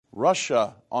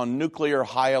Russia on nuclear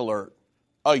high alert.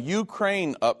 A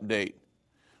Ukraine update.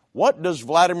 What does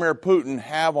Vladimir Putin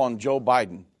have on Joe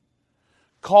Biden?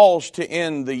 Calls to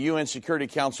end the UN Security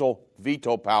Council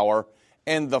veto power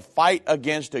and the fight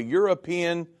against a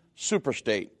European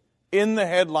superstate in the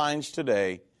headlines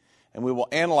today. And we will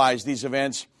analyze these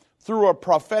events through a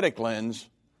prophetic lens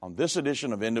on this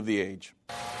edition of End of the Age.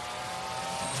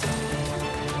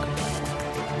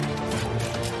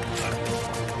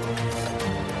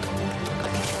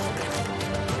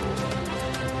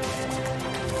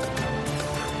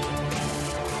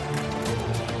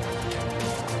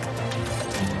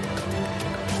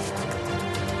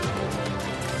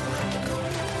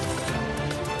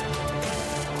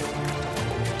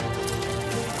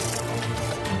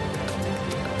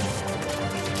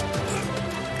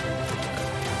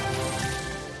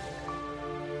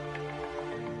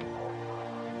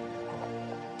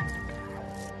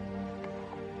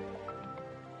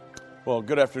 Well,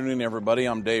 good afternoon, everybody.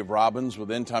 I'm Dave Robbins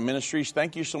with End Time Ministries.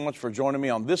 Thank you so much for joining me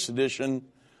on this edition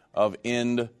of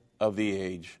End of the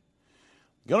Age.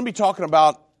 I'm going to be talking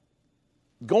about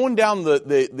going down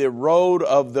the road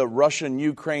of the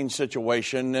Russian-Ukraine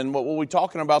situation, and we'll be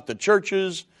talking about the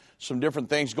churches, some different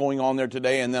things going on there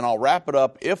today, and then I'll wrap it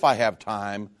up, if I have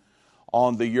time,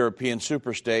 on the European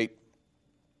superstate.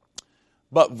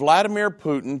 But Vladimir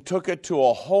Putin took it to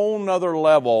a whole nother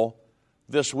level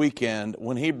this weekend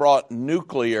when he brought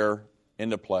nuclear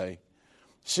into play.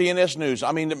 CNS News,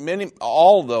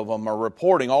 all of them are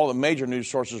reporting, all the major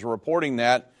news sources are reporting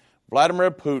that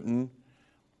Vladimir Putin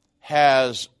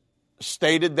has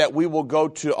stated that we will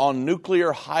go on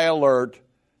nuclear high alert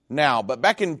now. But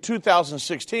back in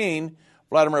 2016,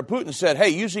 Vladimir Putin said, hey,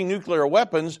 using nuclear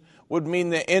weapons would mean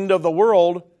the end of the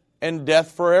world and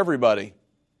death for everybody.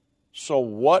 So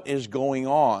what is going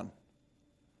on?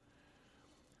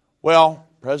 Well,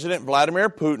 President Vladimir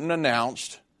Putin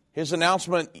announced his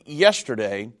announcement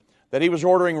yesterday that he was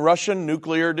ordering Russian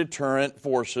nuclear deterrent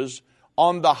forces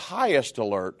on the highest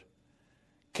alert.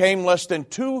 Came less than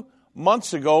 2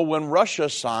 months ago when Russia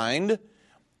signed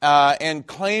and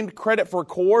claimed credit for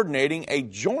coordinating a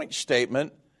joint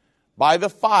statement by the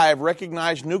 5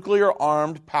 recognized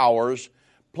nuclear-armed powers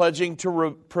pledging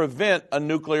to prevent a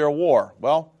nuclear war.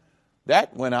 Well,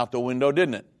 that went out the window,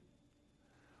 didn't it?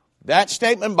 That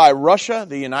statement by Russia,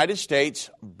 the United States,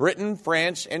 Britain,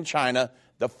 France, and China,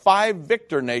 the 5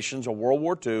 victor nations of World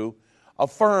War II,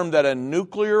 affirmed that a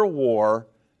nuclear war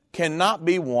cannot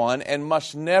be won and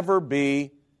must never be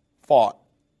fought.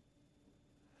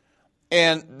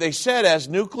 And they said as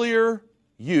nuclear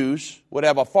use would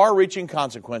have far-reaching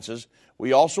consequences,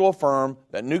 we also affirm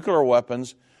that nuclear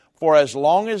weapons, for as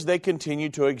long as they continue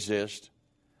to exist,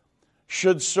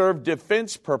 should serve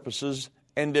defense purposes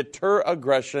and deter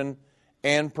aggression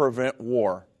and prevent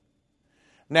war.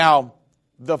 Now,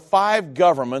 the 5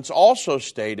 governments also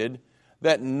stated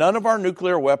that none of our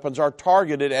nuclear weapons are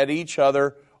targeted at each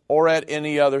other or at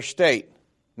any other state.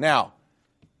 Now,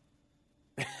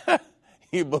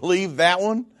 you believe that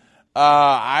one?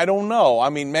 I don't know.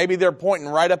 Maybe they're pointing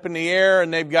right up in the air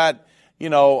and they've got,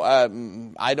 I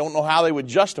don't know how they would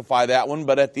justify that one,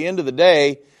 but at the end of the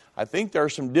day, I think there are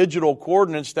some digital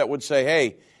coordinates that would say,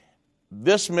 hey,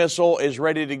 this missile is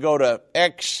ready to go to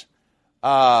X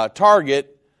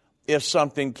target if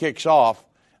something kicks off.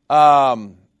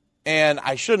 And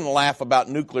I shouldn't laugh about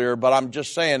nuclear, but I'm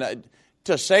just saying,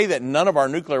 to say that none of our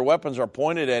nuclear weapons are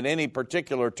pointed at any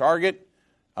particular target,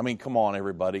 come on,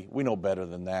 everybody. We know better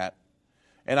than that.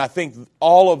 And I think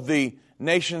all of the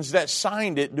nations that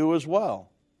signed it do as well.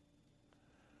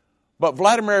 But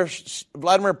Vladimir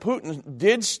Putin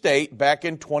did state back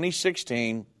in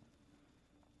 2016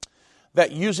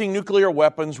 that using nuclear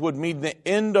weapons would mean the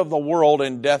end of the world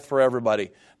and death for everybody.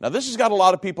 Now, this has got a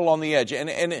lot of people on the edge.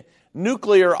 And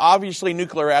nuclear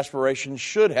aspirations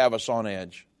should have us on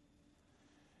edge.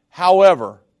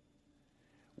 However,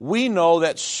 we know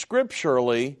that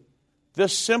scripturally,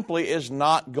 this simply is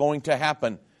not going to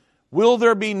happen. Will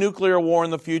there be nuclear war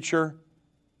in the future?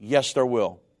 Yes, there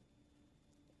will.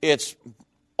 It's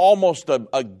almost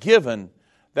a given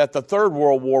that the Third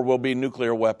World War will be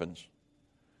nuclear weapons.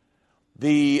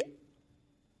 It's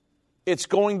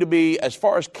going to be, as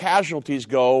far as casualties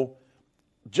go,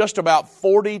 just about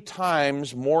 40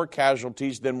 times more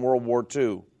casualties than World War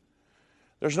II.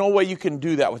 There's no way you can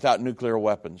do that without nuclear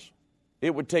weapons.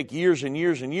 It would take years and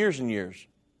years and years and years.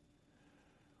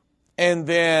 And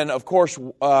then, of course,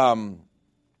 the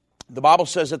Bible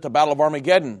says at the Battle of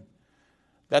Armageddon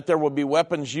that there will be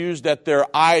weapons used that their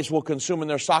eyes will consume in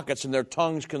their sockets and their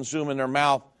tongues consume in their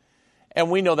mouth. And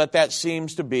we know that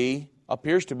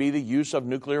appears to be the use of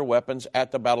nuclear weapons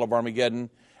at the Battle of Armageddon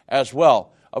as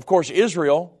well. Of course,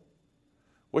 Israel,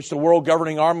 which the world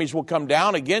governing armies will come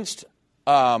down against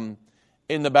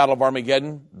in the Battle of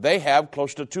Armageddon, they have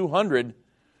close to 200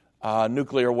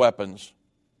 nuclear weapons.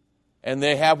 And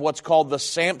they have what's called the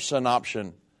Samson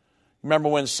option. Remember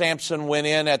when Samson went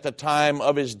in at the time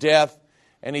of his death,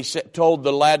 and he told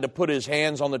the lad to put his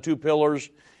hands on the two pillars,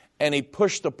 and he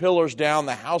pushed the pillars down,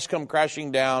 the house come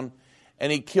crashing down,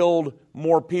 and he killed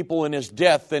more people in his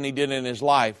death than he did in his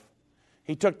life.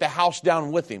 He took the house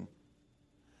down with him.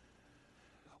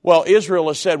 Well, Israel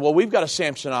has said, well, we've got a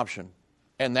Samson option,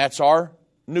 and that's our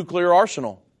nuclear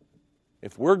arsenal.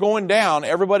 If we're going down,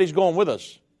 everybody's going with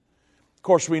us. Of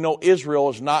course, we know Israel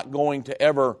is not going to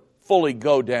ever fully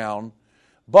go down,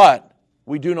 but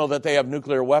we do know that they have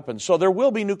nuclear weapons. So there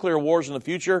will be nuclear wars in the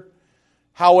future.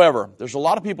 However, there's a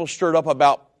lot of people stirred up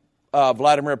about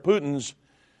Vladimir Putin's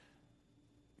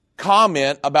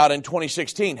comment about in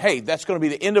 2016, hey, that's going to be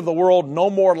the end of the world. No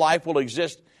more life will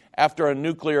exist after a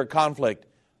nuclear conflict.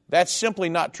 That's simply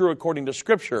not true according to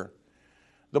Scripture.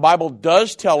 The Bible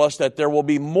does tell us that there will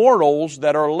be mortals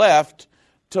that are left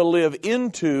to live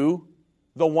into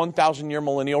the 1,000-year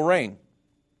millennial reign.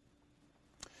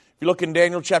 If you look in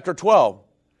Daniel chapter 12,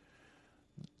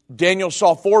 Daniel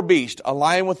saw 4 beasts, a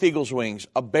lion with eagle's wings,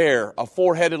 a bear, a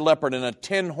 4-headed leopard, and a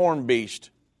 10-horned beast.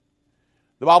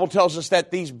 The Bible tells us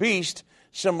that these beasts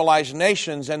symbolize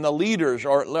nations and the leaders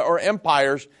or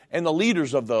empires and the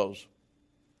leaders of those,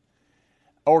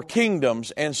 or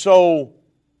kingdoms. And so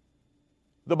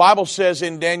the Bible says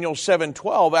in Daniel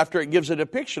 7:12, after it gives a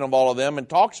depiction of all of them and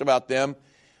talks about them,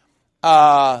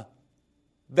 that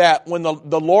when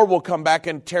the Lord will come back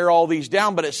and tear all these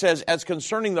down, but it says, as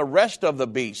concerning the rest of the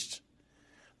beasts,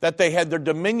 that they had their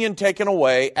dominion taken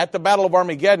away at the Battle of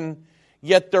Armageddon,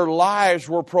 yet their lives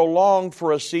were prolonged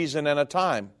for a season and a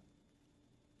time.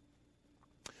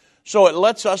 So it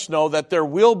lets us know that there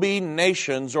will be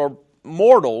nations or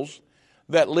mortals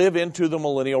that live into the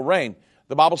millennial reign.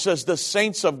 The Bible says the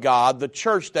saints of God, the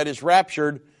church that is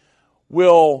raptured,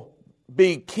 will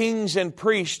be kings and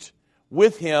priests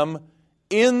with Him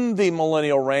in the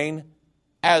millennial reign,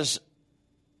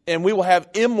 and we will have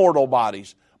immortal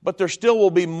bodies. But there still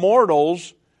will be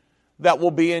mortals that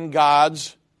will be in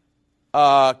God's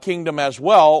kingdom as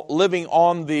well, living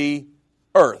on the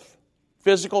earth.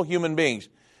 Physical human beings.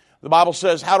 The Bible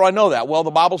says, how do I know that? Well,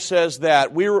 the Bible says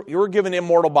that we were given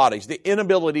immortal bodies, the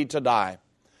inability to die.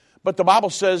 But the Bible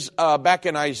says back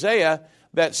in Isaiah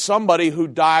that somebody who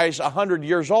dies 100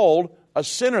 years old, a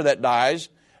sinner that dies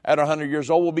at 100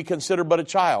 years old, will be considered but a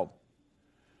child.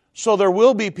 So there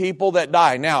will be people that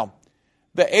die. Now,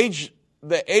 the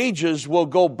ages will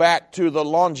go back to, the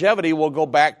longevity will go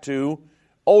back to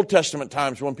Old Testament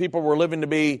times when people were living to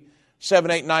be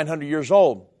 700, 800, 900 years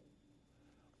old.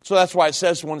 So that's why it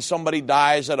says when somebody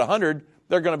dies at 100,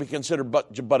 they're going to be considered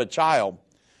but a child.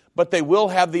 But they will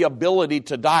have the ability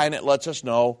to die, and it lets us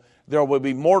know there will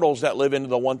be mortals that live into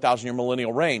the 1,000-year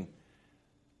millennial reign.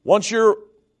 Once you're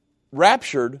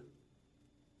raptured,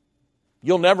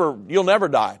 you'll never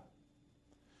die.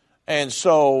 And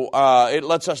so it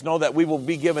lets us know that we will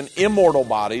be given immortal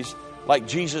bodies like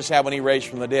Jesus had when He raised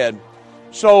from the dead.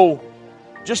 So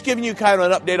just giving you kind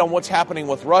of an update on what's happening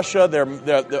with Russia.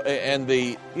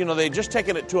 They just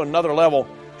taken it to another level.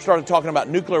 Started talking about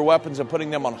nuclear weapons and putting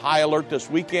them on high alert this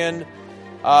weekend.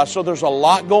 So there's a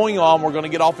lot going on. We're going to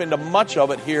get off into much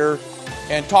of it here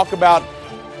and talk about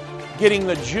getting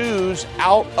the Jews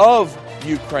out of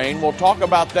Ukraine. We'll talk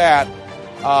about that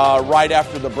right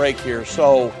after the break here.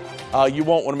 So you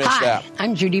won't want to miss that. Hi,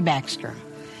 I'm Judy Baxter.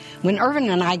 When Irvin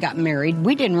and I got married,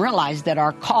 we didn't realize that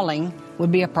our calling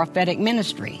would be a prophetic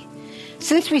ministry.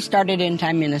 Since we started End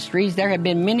Time Ministries, there have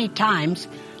been many times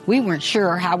we weren't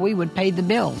sure how we would pay the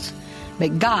bills,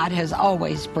 but God has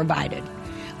always provided.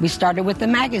 We started with the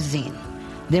magazine,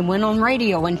 then went on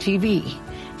radio and TV,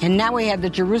 and now we have the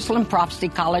Jerusalem Prophecy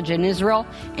College in Israel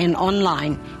and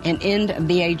online and End of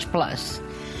the Age Plus.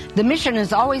 The mission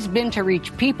has always been to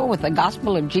reach people with the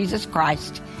gospel of Jesus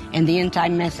Christ and the end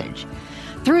time message.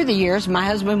 Through the years, my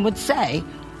husband would say,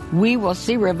 we will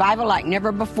see revival like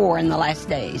never before in the last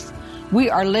days. We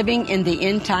are living in the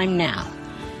end time now.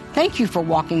 Thank you for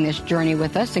walking this journey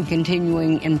with us and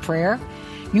continuing in prayer.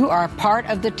 You are a part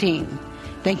of the team.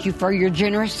 Thank you for your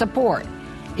generous support.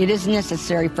 It is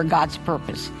necessary for God's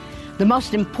purpose. The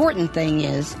most important thing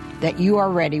is that you are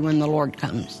ready when the Lord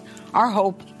comes. Our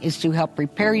hope is to help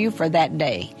prepare you for that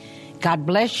day. God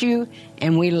bless you,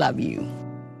 and we love you.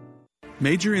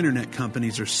 Major internet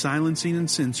companies are silencing and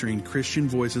censoring Christian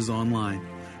voices online.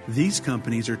 These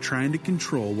companies are trying to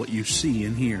control what you see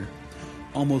and hear.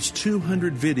 Almost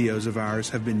 200 videos of ours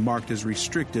have been marked as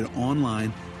restricted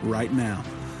online right now.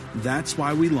 That's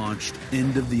why we launched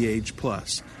End of the Age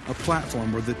Plus, a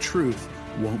platform where the truth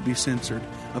won't be censored,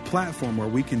 a platform where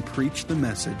we can preach the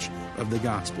message of the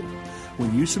gospel.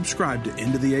 When you subscribe to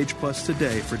End of the Age Plus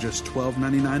today for just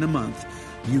 $12.99 a month,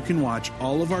 you can watch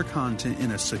all of our content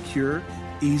in a secure,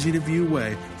 easy-to-view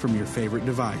way from your favorite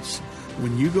device.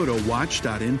 When you go to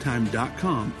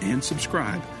watch.endtime.com and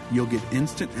subscribe, you'll get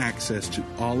instant access to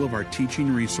all of our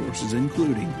teaching resources,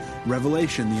 including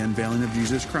Revelation, the Unveiling of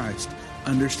Jesus Christ,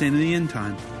 Understanding the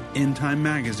End Time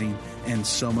Magazine, and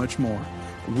so much more.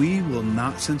 We will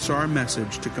not censor our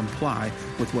message to comply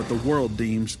with what the world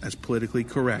deems as politically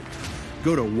correct.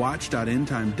 Go to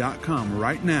watch.endtime.com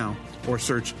right now or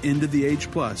search End of the Age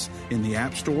Plus in the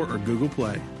App Store or Google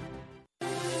Play.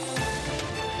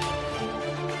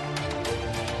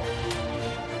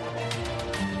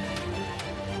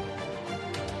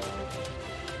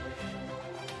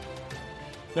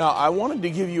 Now, I wanted to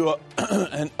give you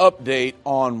an update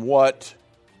on what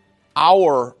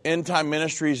our End Time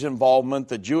Ministries involvement,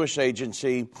 the Jewish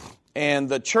Agency, and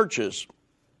the churches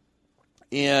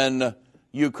in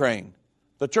Ukraine,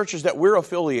 the churches that we're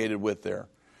affiliated with there.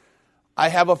 I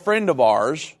have a friend of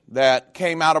ours that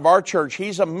came out of our church.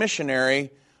 He's a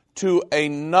missionary to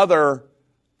another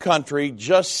country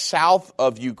just south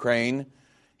of Ukraine.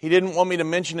 He didn't want me to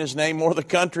mention his name or the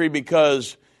country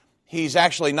because he's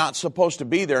actually not supposed to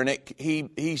be there. And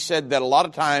he said that a lot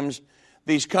of times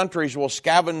these countries will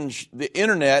scavenge the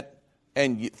internet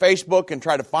and Facebook and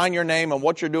try to find your name and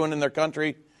what you're doing in their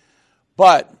country.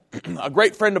 But a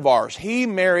great friend of ours, he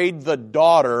married the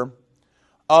daughter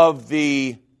of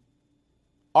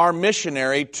our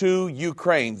missionary to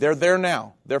Ukraine. They're there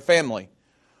now, their family.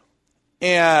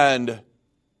 And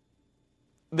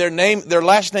their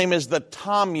last name is the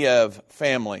Tomyev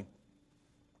family.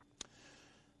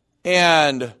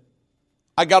 And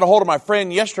I got a hold of my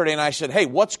friend yesterday and I said, hey,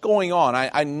 what's going on?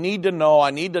 I need to know.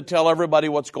 I need to tell everybody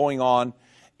what's going on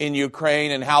in Ukraine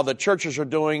and how the churches are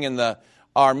doing and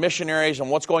our missionaries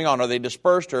and what's going on. Are they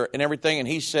dispersed and everything? And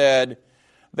he said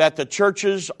that the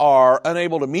churches are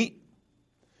unable to meet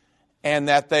and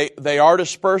that they are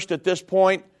dispersed at this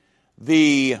point.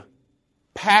 The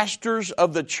pastors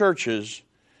of the churches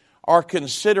are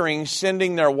considering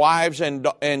sending their wives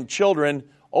and children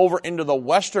over into the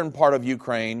western part of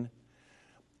Ukraine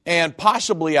and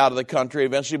possibly out of the country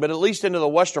eventually, but at least into the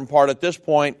western part at this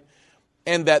point,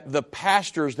 and that the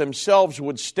pastors themselves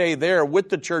would stay there with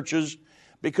the churches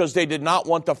because they did not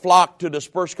want the flock to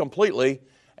disperse completely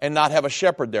and not have a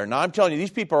shepherd there. Now, I'm telling you, these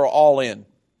people are all in.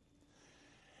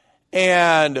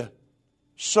 And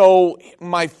so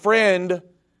my friend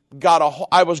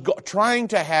I was trying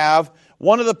to have,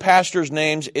 one of the pastors'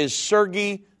 names is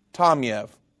Sergei Tomyev.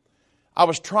 I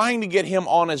was trying to get him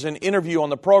on as an interview on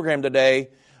the program today,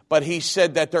 but he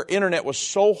said that their internet was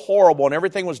so horrible and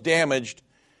everything was damaged.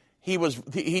 He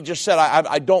just said,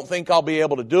 I don't think I'll be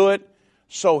able to do it.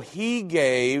 So he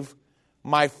gave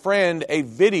my friend a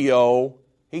video.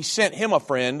 He sent him a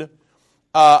friend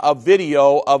a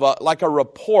video of a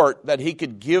report that he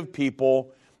could give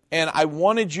people. And I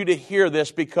wanted you to hear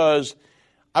this because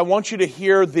I want you to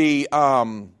hear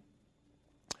to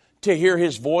hear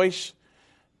his voice,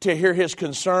 to hear his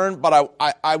concern, but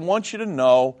I want you to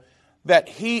know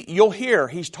that you'll hear,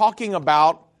 he's talking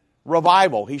about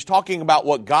revival. He's talking about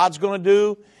what God's going to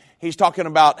do. He's talking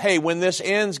about, hey, when this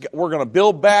ends, we're going to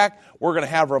build back, we're going to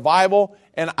have revival.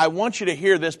 And I want you to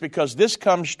hear this because this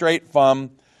comes straight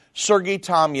from Sergei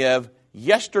Tomyev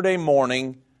yesterday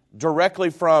morning, directly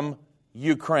from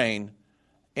Ukraine.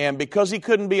 And because he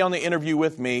couldn't be on the interview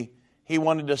with me, he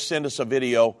wanted to send us a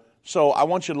video. So I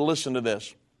want you to listen to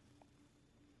this.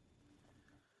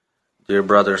 Dear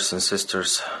brothers and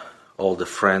sisters, all the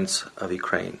friends of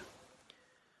Ukraine,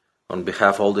 on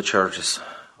behalf of all the churches,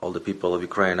 all the people of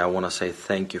Ukraine, I want to say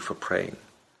thank you for praying.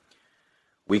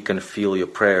 We can feel your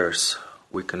prayers.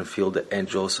 We can feel the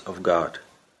angels of God,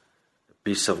 the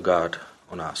peace of God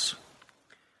on us.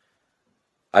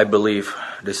 I believe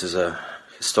this is a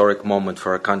historic moment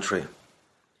for our country.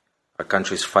 Our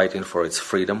country is fighting for its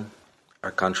freedom.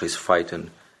 Our country is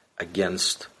fighting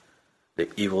against the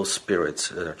evil spirits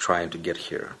that are trying to get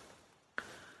here.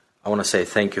 I want to say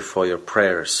thank you for your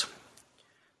prayers.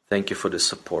 Thank you for the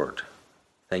support.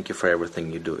 Thank you for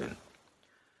everything you're doing.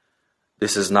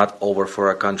 This is not over for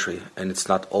our country, and it's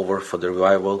not over for the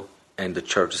revival and the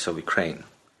churches of Ukraine.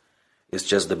 It's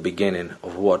just the beginning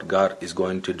of what God is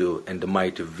going to do and the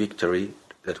mighty victory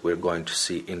that we're going to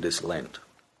see in this land.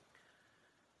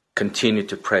 Continue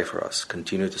to pray for us.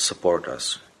 Continue to support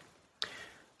us.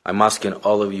 I'm asking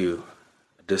all of you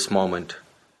at this moment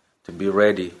to be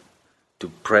ready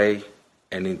to pray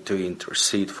and to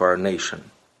intercede for our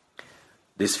nation.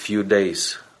 These few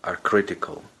days are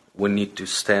critical. We need to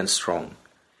stand strong.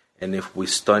 And if we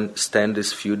stand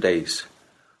these few days,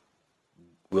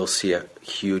 we'll see a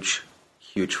huge,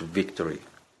 huge victory.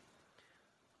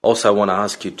 Also, I want to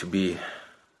ask you to be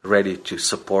ready to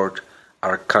support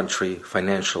our country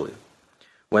financially.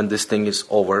 When this thing is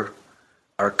over,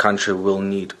 our country will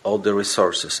need all the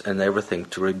resources and everything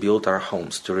to rebuild our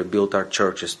homes, to rebuild our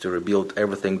churches, to rebuild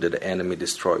everything that the enemy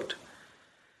destroyed.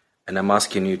 And I'm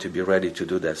asking you to be ready to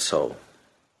do that so.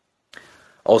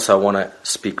 Also, I want to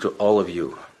speak to all of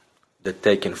you that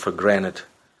taken for granted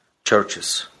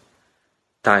churches,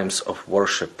 times of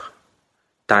worship,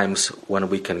 times when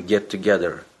we can get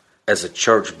together as a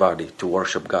church body to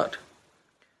worship God.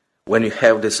 When you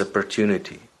have this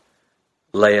opportunity,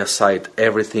 lay aside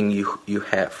everything you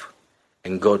have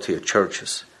and go to your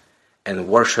churches and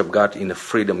worship God in the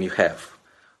freedom you have.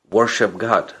 Worship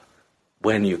God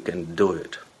when you can do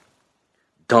it.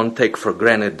 Don't take for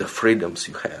granted the freedoms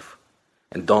you have.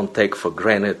 And don't take for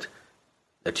granted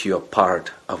that you are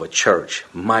part of a church,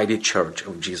 mighty church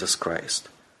of Jesus Christ.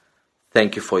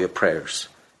 Thank you for your prayers.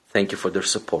 Thank you for their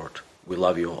support. We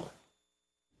love you all.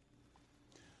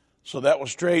 So that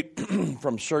was straight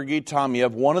from Sergei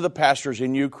Tamiev, one of the pastors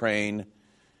in Ukraine,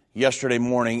 yesterday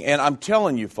morning. And I'm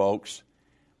telling you, folks,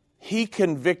 he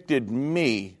convicted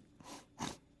me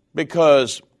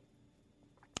because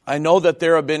I know that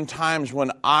there have been times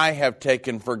when I have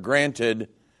taken for granted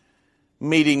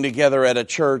meeting together at a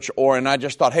church, and I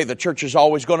just thought, hey, the church is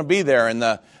always going to be there, and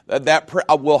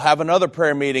we'll have another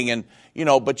prayer meeting, and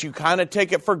but you kind of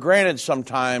take it for granted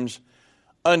sometimes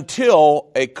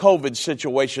until a COVID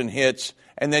situation hits,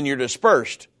 and then you're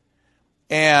dispersed,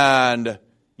 and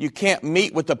you can't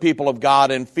meet with the people of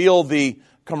God and feel the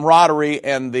camaraderie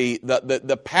and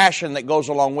the passion that goes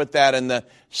along with that, and the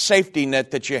safety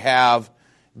net that you have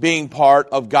being part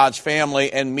of God's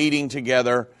family and meeting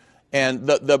together, and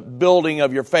the building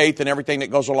of your faith and everything that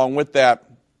goes along with that,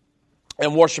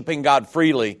 and worshiping God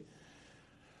freely.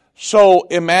 So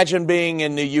imagine being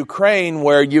in the Ukraine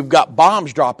where you've got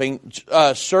bombs dropping.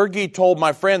 Sergei told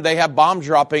my friend they have bombs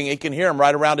dropping. He can hear them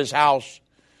right around his house.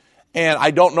 And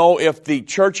I don't know if the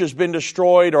church has been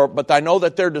destroyed, but I know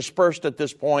that they're dispersed at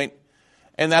this point.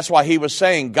 And that's why he was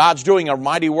saying, God's doing a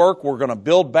mighty work. We're going to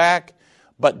build back.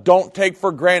 But don't take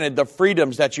for granted the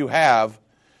freedoms that you have.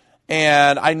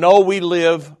 And I know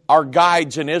our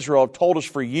guides in Israel have told us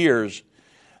for years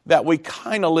that we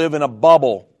kind of live in a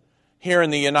bubble here in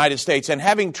the United States. And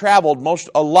having traveled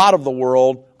a lot of the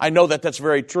world, I know that that's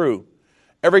very true.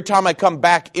 Every time I come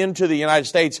back into the United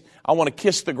States, I want to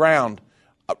kiss the ground,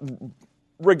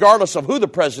 regardless of who the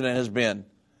president has been.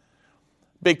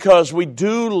 Because we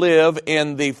do live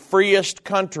in the freest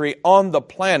country on the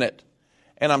planet.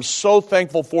 And I'm so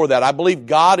thankful for that. I believe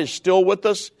God is still with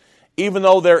us. Even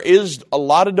though there is a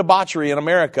lot of debauchery in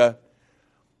America,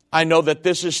 I know that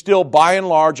this is still by and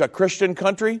large a Christian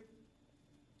country,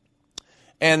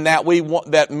 and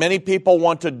that many people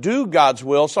want to do God's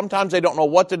will. Sometimes they don't know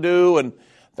what to do and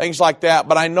things like that,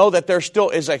 but I know that there still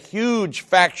is a huge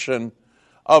faction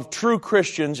of true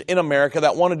Christians in America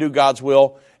that want to do God's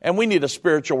will, and we need a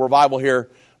spiritual revival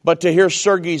here. But to hear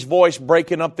Sergei's voice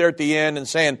breaking up there at the end and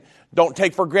saying, don't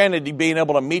take for granted being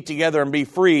able to meet together and be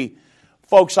free,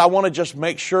 folks, I want to just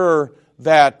make sure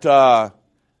that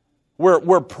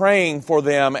we're praying for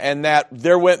them, and that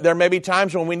there may be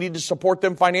times when we need to support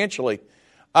them financially.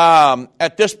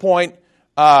 At this point,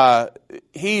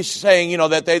 he's saying,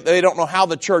 that they don't know how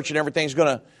the church and everything's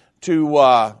going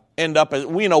to end up.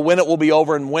 We know when it will be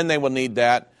over and when they will need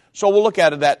that. So we'll look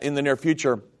at that in the near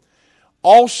future.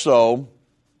 Also,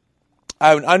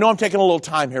 I know I'm taking a little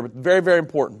time here, but very, very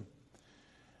important.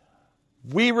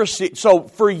 So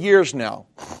for years now,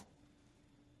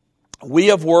 we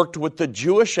have worked with the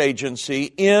Jewish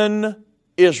Agency in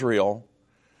Israel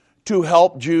to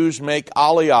help Jews make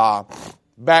Aliyah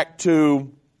back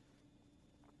to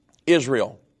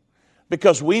Israel.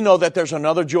 Because we know that there's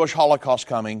another Jewish Holocaust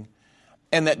coming,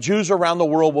 and that Jews around the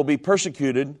world will be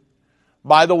persecuted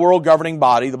by the world governing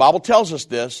body. The Bible tells us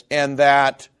this, and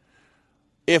that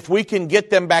if we can get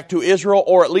them back to Israel,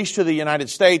 or at least to the United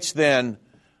States, then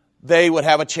they would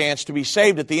have a chance to be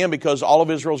saved at the end, because all of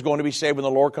Israel is going to be saved when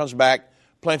the Lord comes back,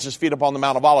 plants his feet upon the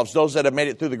Mount of Olives. Those that have made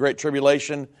it through the Great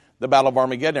Tribulation, the Battle of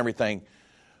Armageddon, everything.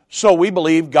 So we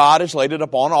believe God has laid it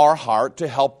upon our heart to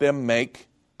help them make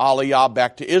Aliyah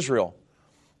back to Israel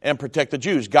and protect the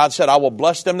Jews. God said, I will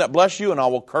bless them that bless you, and I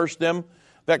will curse them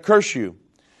that curse you.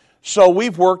 So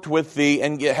we've worked with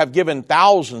and have given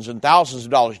thousands and thousands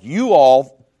of dollars. You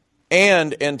all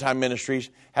and End Time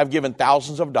Ministries have given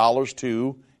thousands of dollars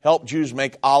to help Jews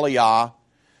make Aliyah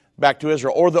back to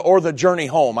Israel, or the journey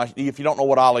home, if you don't know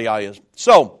what Aliyah is.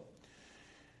 So,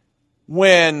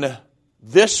 when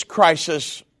this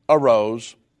crisis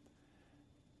arose,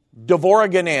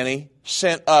 Devorah Ganani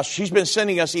sent us, she's been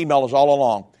sending us emails all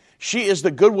along. She is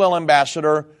the goodwill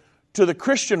ambassador to the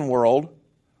Christian world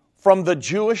from the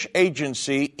Jewish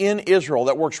agency in Israel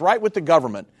that works right with the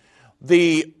government.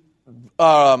 The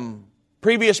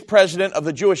previous president of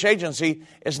the Jewish agency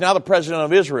is now the president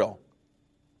of Israel,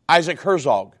 Isaac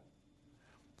Herzog.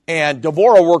 And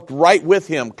Devorah worked right with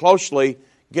him closely,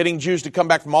 getting Jews to come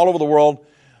back from all over the world.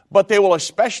 But they will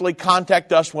especially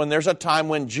contact us when there's a time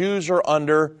when Jews are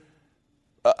under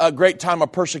a great time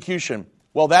of persecution.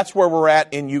 Well, that's where we're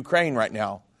at in Ukraine right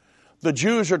now. Many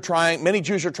Jews are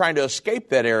trying to escape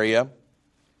that area.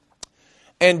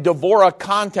 And Devorah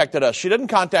contacted us. She didn't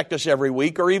contact us every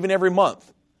week or even every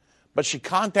month. But she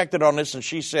contacted on this and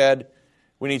she said,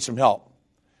 we need some help.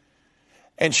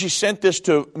 And she sent this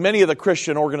to many of the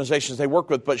Christian organizations they work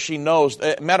with, but she knows.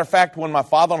 Matter of fact, when my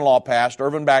father-in-law passed,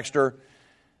 Irvin Baxter,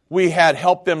 we had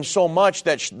helped them so much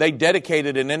that they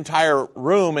dedicated an entire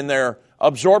room in their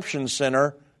absorption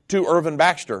center to Irvin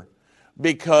Baxter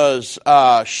because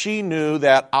she knew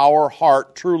that our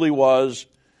heart truly was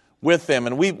with them.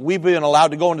 And we've been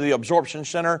allowed to go into the absorption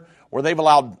center where they've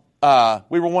allowed,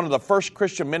 we were one of the first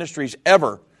Christian ministries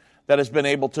ever that has been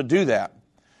able to do that.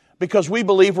 Because we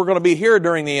believe we're going to be here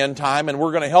during the end time and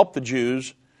we're going to help the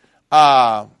Jews.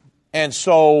 And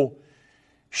so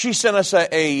she sent us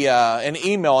an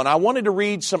email, and I wanted to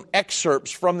read some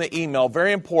excerpts from the email,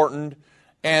 very important,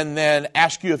 and then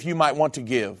ask you if you might want to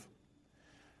give.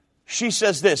 She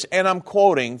says this, and I'm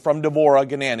quoting from Devorah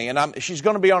Ganani, and she's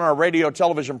going to be on our radio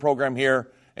television program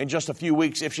here in just a few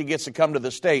weeks if she gets to come to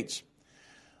the States.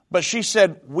 But she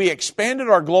said, we expanded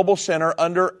our global center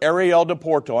under Ariel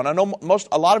DePorto. And I know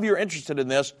a lot of you are interested in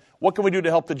this. What can we do to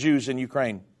help the Jews in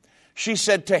Ukraine? She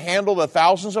said to handle the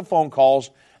thousands of phone calls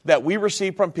that we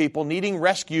receive from people needing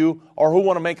rescue or who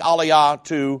want to make Aliyah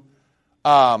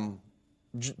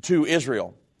to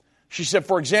Israel. She said,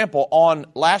 for example, on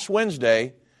last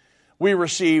Wednesday, we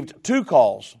received 2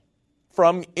 calls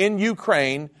from in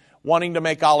Ukraine wanting to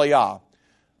make Aliyah.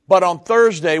 But on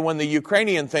Thursday, when the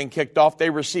Ukrainian thing kicked off, they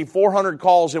received 400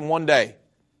 calls in one day.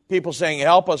 People saying,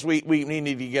 help us, we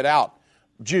need to get out.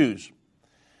 Jews.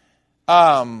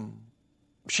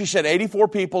 She said 84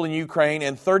 people in Ukraine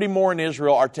and 30 more in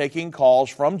Israel are taking calls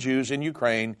from Jews in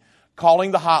Ukraine,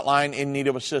 calling the hotline in need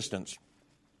of assistance.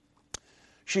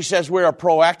 She says we are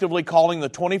proactively calling the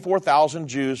 24,000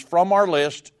 Jews from our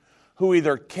list who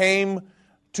either came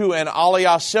to an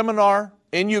Aliyah seminar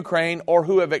in Ukraine or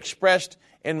who have expressed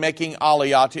in making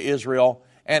Aliyah to Israel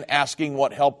and asking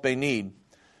what help they need.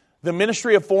 The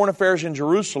Ministry of Foreign Affairs in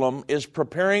Jerusalem is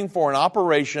preparing for an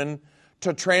operation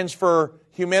to transfer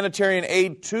humanitarian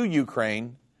aid to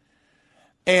Ukraine.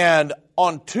 And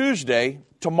on Tuesday,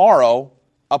 tomorrow,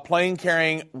 a plane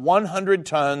carrying 100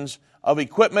 tons of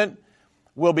equipment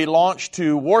will be launched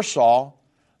to Warsaw,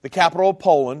 the capital of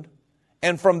Poland.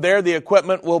 And from there, the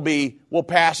equipment will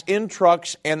pass in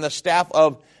trucks, and the staff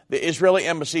of the Israeli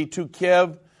embassy to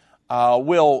Kiev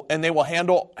they will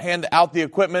hand out the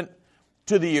equipment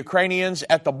to the Ukrainians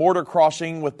at the border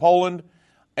crossing with Poland.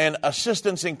 And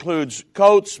assistance includes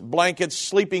coats, blankets,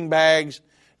 sleeping bags,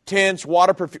 tents,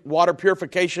 water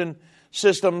purification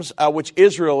systems, which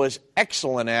Israel is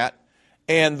excellent at,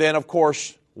 and then, of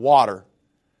course, water.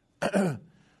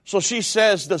 So she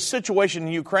says the situation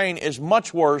in Ukraine is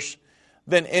much worse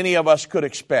than any of us could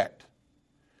expect.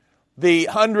 The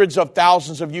hundreds of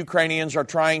thousands of Ukrainians are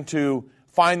trying to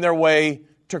find their way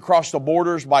to cross the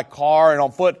borders by car and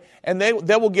on foot, and they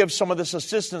will give some of this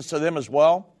assistance to them as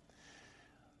well.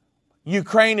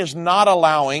 Ukraine is not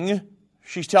allowing,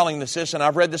 she's telling us this, and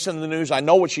I've read this in the news, I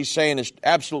know what she's saying is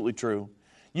absolutely true.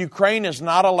 Ukraine is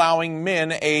not allowing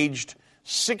men aged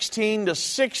 16 to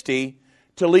 60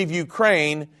 to leave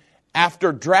Ukraine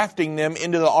after drafting them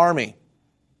into the army.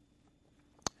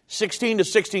 16 to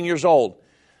 16 years old.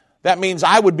 That means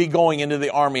I would be going into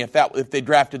the army if they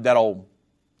drafted that old.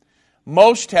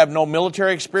 Most have no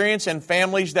military experience and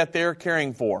families that they're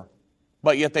caring for.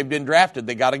 But yet they've been drafted.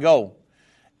 They got to go.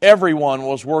 Everyone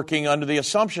was working under the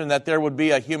assumption that there would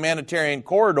be a humanitarian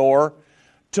corridor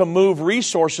to move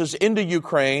resources into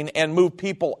Ukraine and move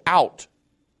people out.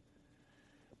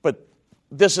 But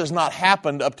this has not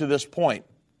happened up to this point.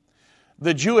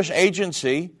 The Jewish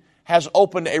Agency has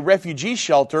opened a refugee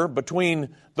shelter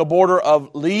between the border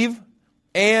of Lviv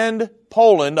and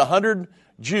Poland. 100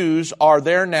 Jews are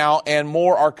there now and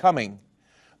more are coming.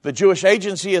 The Jewish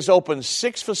Agency has opened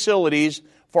 6 facilities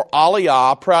for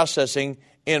Aliyah processing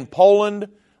in Poland,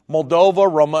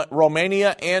 Moldova,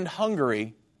 Romania, and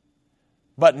Hungary.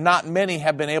 but not many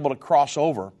have been able to cross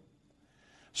over.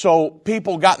 So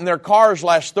people got in their cars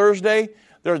last Thursday.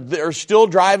 They're still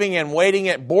driving and waiting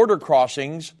at border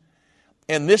crossings,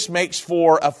 and this makes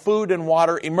for a food and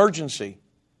water emergency.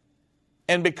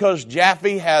 And because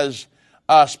Jaffe has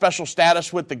special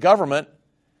status with the government,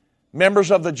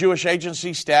 members of the Jewish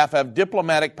Agency staff have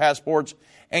diplomatic passports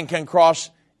and can cross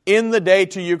in the day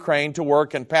to Ukraine to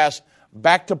work and pass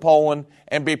back to Poland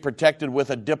and be protected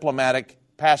with a diplomatic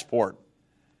passport.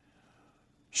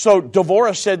 So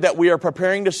Devorah said that we are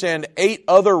preparing to send 8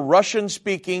 other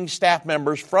Russian-speaking staff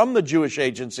members from the Jewish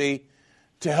Agency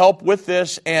to help with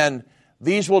this, and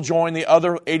these will join the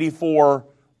other 84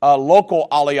 local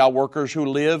Aliyah workers who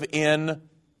live in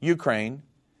Ukraine.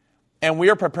 And we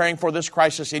are preparing for this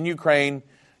crisis in Ukraine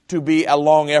to be a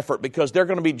long effort because there are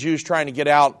going to be Jews trying to get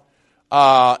out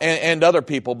and other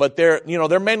people. But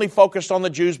they're mainly focused on the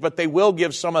Jews, but they will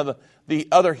give some of the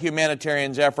other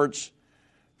humanitarian efforts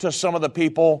to some of the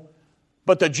people.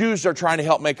 But the Jews are trying to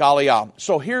help make Aliyah.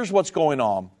 So here's what's going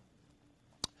on.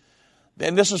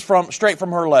 And this is straight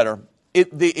from her letter.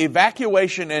 The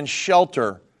evacuation and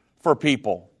shelter for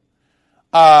people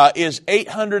is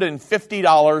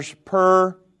 $850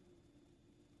 per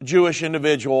Jewish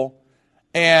individual.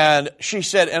 And she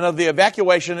said, and of the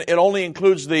evacuation, it only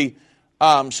includes the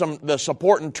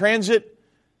support in transit,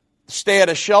 stay at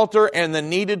a shelter, and the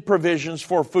needed provisions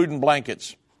for food and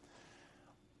blankets.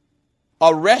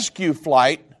 A rescue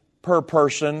flight per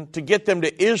person to get them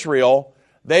to Israel,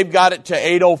 they've got it to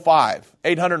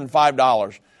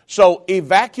 $805. So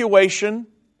evacuation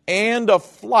and a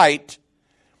flight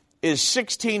is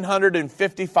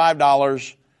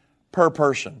 $1,655 per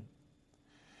person.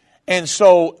 And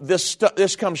so this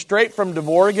comes straight from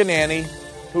Devorah Ganani,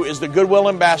 who is the Goodwill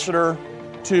Ambassador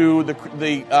to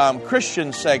the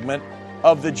Christian segment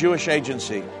of the Jewish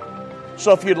Agency.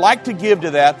 So if you'd like to give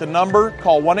to that, the number,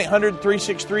 call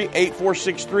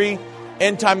 1-800-363-8463.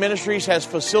 End Time Ministries has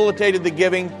facilitated the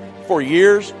giving for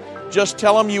years. Just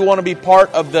tell them you want to be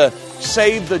part of the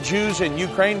Save the Jews in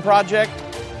Ukraine project,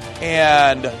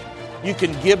 and you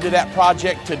can give to that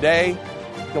project today.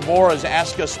 Devorah has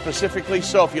asked us specifically,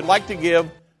 so if you'd like to give.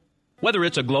 Whether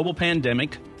it's a global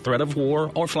pandemic, threat of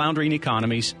war, or floundering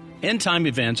economies, end-time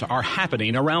events are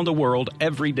happening around the world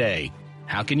every day.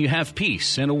 How can you have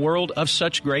peace in a world of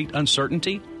such great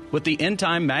uncertainty? With the End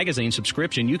Time magazine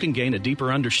subscription, you can gain a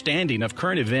deeper understanding of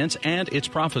current events and its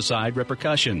prophesied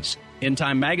repercussions. End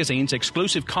Time magazine's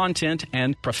exclusive content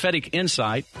and prophetic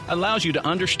insight allows you to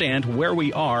understand where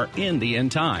we are in the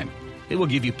end time. It will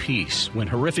give you peace when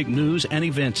horrific news and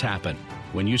events happen.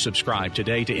 When you subscribe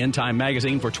today to End Time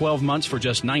magazine for 12 months for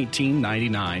just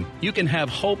 $19.99, you can have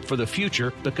hope for the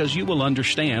future because you will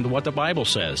understand what the Bible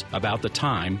says about the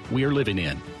time we are living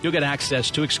in. You'll get access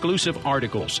to exclusive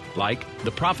articles like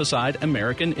the Prophesied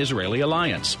American-Israeli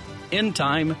Alliance, End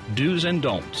Time Do's and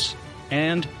Don'ts,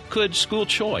 and Could School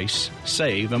Choice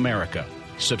Save America?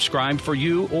 Subscribe for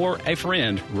you or a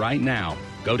friend right now.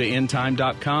 Go to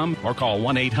endtime.com or call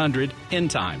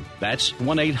 1-800-END-TIME. That's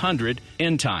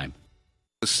 1-800-END-TIME.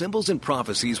 The symbols and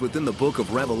prophecies within the book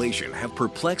of Revelation have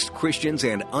perplexed Christians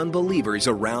and unbelievers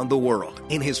around the world.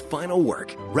 In his final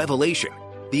work, Revelation,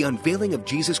 The Unveiling of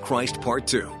Jesus Christ Part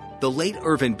 2, the late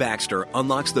Irvin Baxter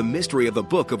unlocks the mystery of the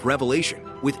book of Revelation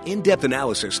with in-depth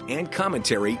analysis and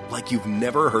commentary like you've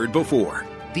never heard before.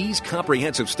 These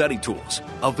comprehensive study tools,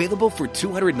 available for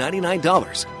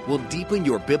 $299, will deepen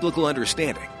your biblical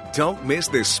understanding. Don't miss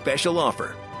this special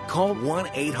offer. Call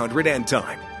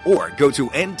 1-800-END-TIME or go to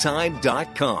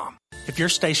endtime.com. If your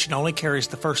station only carries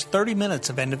the first 30 minutes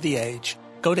of End of the Age,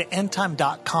 go to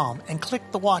endtime.com and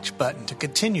click the watch button to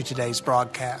continue today's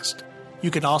broadcast.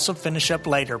 You can also finish up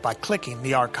later by clicking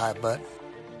the archive button.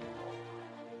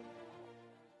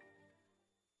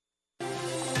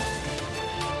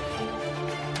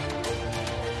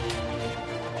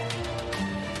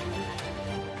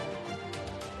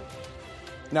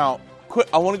 Now,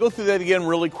 I want to go through that again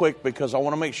really quick because I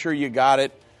want to make sure you got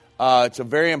it. It's a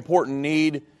very important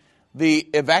need. The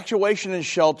evacuation and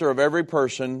shelter of every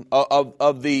person,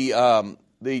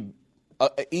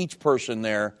 each person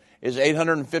there is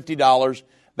 $850.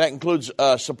 That includes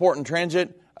support in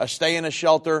transit, a stay in a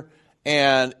shelter,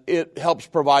 and it helps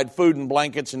provide food and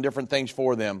blankets and different things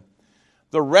for them.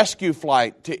 The rescue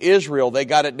flight to Israel, they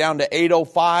got it down to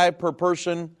 $805 per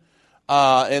person.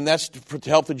 And that's to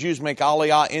help the Jews make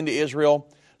Aliyah into Israel.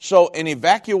 So an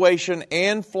evacuation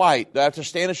and flight, they have to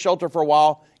stay in a shelter for a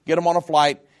while, get them on a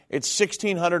flight. It's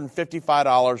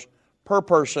 $1,655 per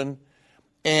person.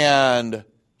 And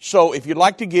so if you'd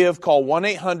like to give, call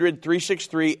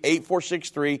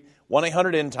 1-800-363-8463,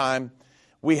 1-800-END-TIME.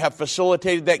 We have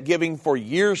facilitated that giving for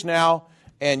years now,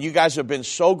 And you guys have been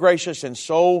so gracious and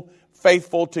so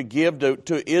faithful to give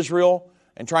to Israel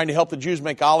and trying to help the Jews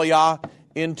make Aliyah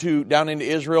down into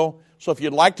Israel. So if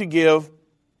you'd like to give,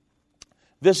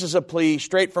 this is a plea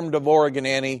straight from Devorah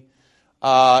Ganani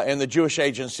and the Jewish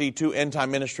Agency to End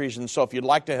Time Ministries. And so if you'd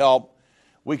like to help,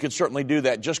 we could certainly do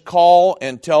that. Just call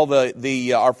and tell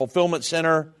our fulfillment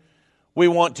center we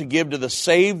want to give to the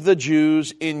Save the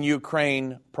Jews in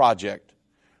Ukraine project.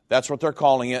 That's what they're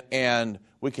calling it, and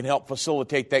we can help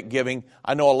facilitate that giving.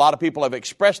 I know a lot of people have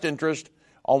expressed interest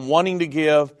on wanting to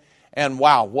give, and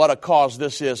wow, what a cause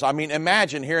this is. I mean,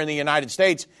 imagine here in the United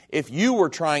States if you were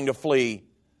trying to flee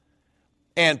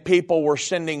and people were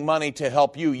sending money to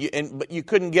help you, but you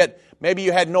couldn't get, maybe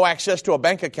you had no access to a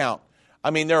bank account.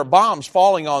 I mean, there are bombs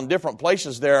falling on different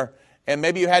places there, and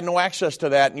maybe you had no access to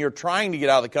that, and you're trying to get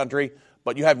out of the country,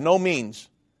 but you have no means.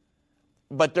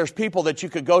 But there's people that you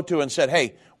could go to and said,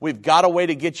 hey, we've got a way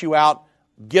to get you out.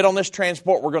 Get on this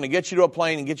transport. We're going to get you to a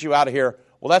plane and get you out of here.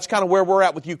 Well, that's kind of where we're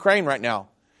at with Ukraine right now.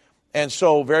 And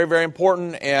so very, very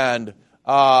important, and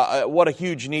what a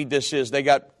huge need this is. They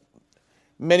got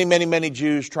many, many, many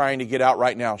Jews trying to get out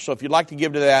right now. So if you'd like to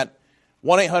give to that,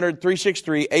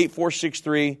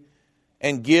 1-800-363-8463,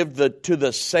 and give to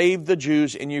the Save the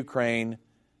Jews in Ukraine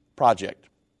project.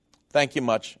 Thank you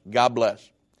much. God bless.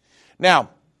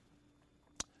 Now,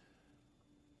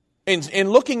 in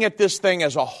looking at this thing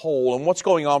as a whole and what's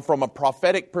going on from a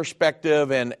prophetic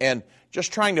perspective and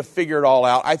just trying to figure it all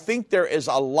out, I think there is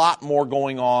a lot more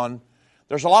going on.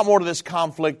 There's a lot more to this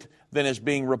conflict than is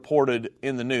being reported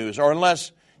in the news, or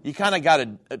unless you kind of got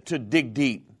to dig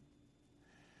deep.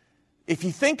 If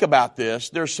you think about this,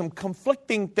 there's some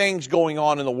conflicting things going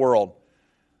on in the world.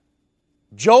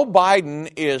 Joe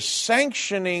Biden is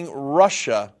sanctioning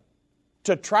Russia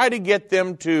to try to get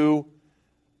them to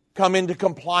come into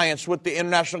compliance with the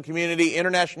international community,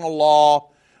 international law,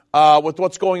 with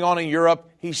what's going on in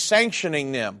Europe. He's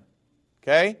sanctioning them,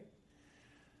 okay?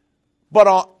 But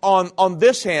on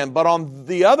this hand, but on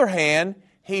the other hand,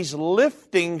 he's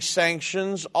lifting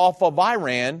sanctions off of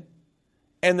Iran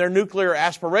and their nuclear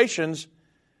aspirations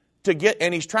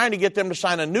and he's trying to get them to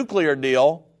sign a nuclear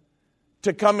deal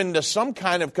to come into some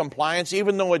kind of compliance,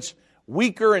 even though it's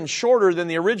weaker and shorter than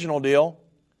the original deal.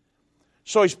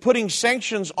 So he's putting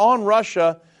sanctions on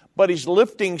Russia, but he's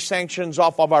lifting sanctions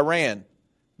off of Iran.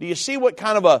 Do you see what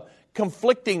kind of a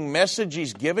conflicting message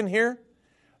he's given here?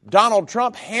 Donald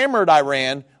Trump hammered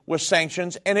Iran with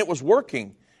sanctions, and it was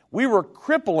working. We were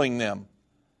crippling them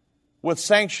with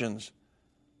sanctions.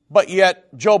 But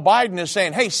yet Joe Biden is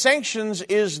saying, hey, sanctions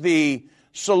is the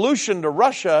solution to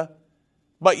Russia,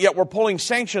 but yet we're pulling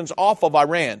sanctions off of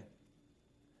Iran.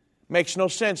 Makes no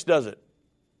sense, does it?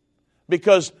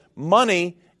 Because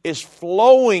money is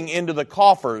flowing into the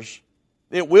coffers.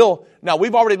 It will. Now,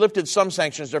 we've already lifted some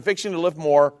sanctions. They're fixing to lift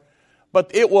more.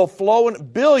 But it will flow, in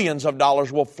billions of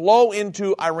dollars will flow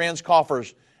into Iran's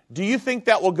coffers. Do you think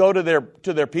that will go to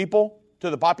their people, to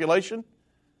the population?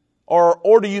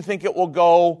 Or do you think it will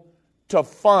go to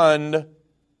fund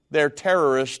their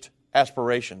terrorist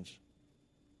aspirations?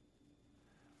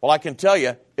 Well, I can tell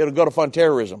you, it'll go to fund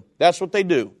terrorism. That's what they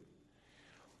do.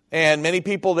 And many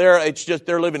people there, it's just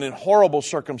they're living in horrible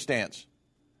circumstance.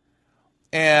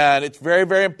 And it's very,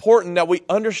 very important that we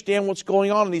understand what's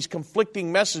going on in these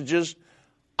conflicting messages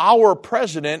our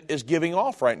president is giving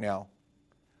off right now.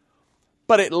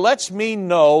 But it lets me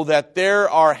know that there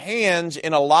are hands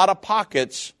in a lot of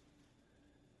pockets,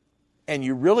 and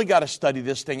you really got to study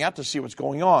this thing out to see what's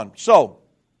going on. So,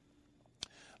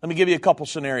 let me give you a couple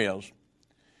scenarios.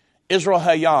 Israel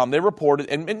Hayam, they reported,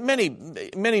 and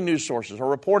many news sources are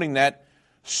reporting that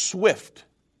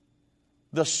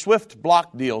the SWIFT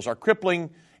block deals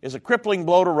is a crippling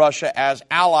blow to Russia as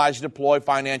allies deploy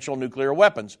financial nuclear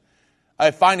weapons.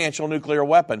 A financial nuclear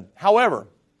weapon. However,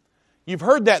 you've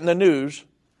heard that in the news,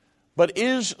 but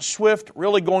is SWIFT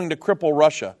really going to cripple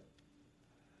Russia?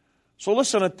 So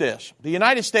listen at this. The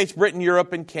United States, Britain,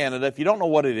 Europe, and Canada, if you don't know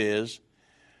what it is,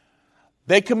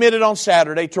 they committed on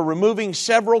Saturday to removing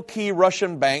several key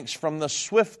Russian banks from the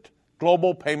SWIFT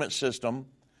global payment system,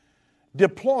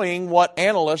 deploying what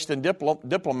analysts and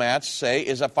diplomats say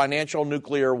is a financial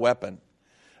nuclear weapon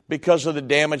because of the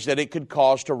damage that it could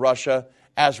cause to Russia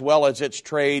as well as its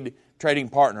trading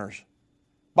partners.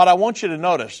 But I want you to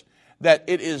notice that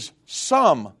it is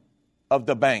some of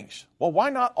the banks. Well, why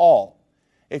not all?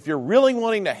 If you're really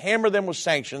wanting to hammer them with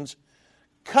sanctions,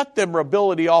 cut their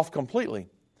ability off completely.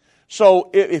 So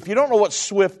if you don't know what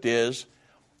SWIFT is,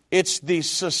 it's the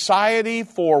Society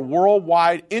for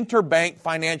Worldwide Interbank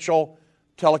Financial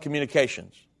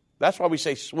Telecommunications. That's why we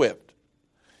say SWIFT.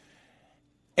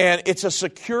 And it's a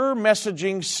secure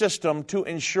messaging system to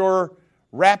ensure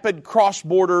rapid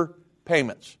cross-border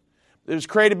payments. It was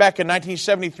created back in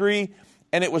 1973,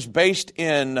 and it was based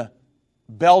in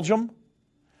Belgium.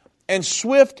 And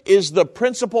SWIFT is the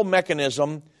principal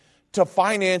mechanism to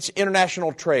finance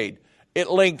international trade. It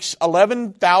links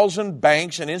 11,000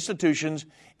 banks and institutions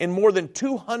in more than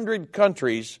 200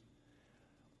 countries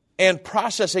and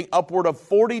processing upward of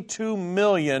 42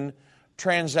 million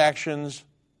transactions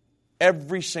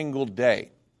every single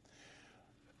day.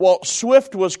 Well,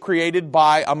 SWIFT was created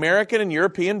by American and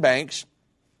European banks,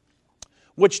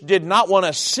 which did not want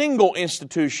a single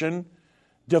institution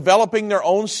developing their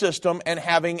own system and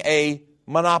having a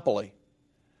monopoly.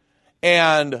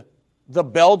 And the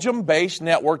Belgium-based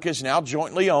network is now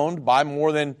jointly owned by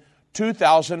more than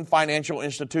 2,000 financial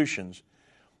institutions.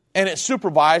 And it's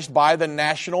supervised by the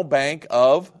National Bank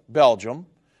of Belgium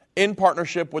in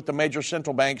partnership with the major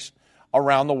central banks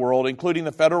around the world, including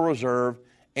the Federal Reserve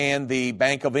and the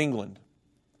Bank of England.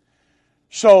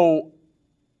 So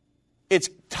it's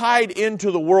tied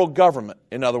into the world government,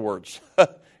 in other words,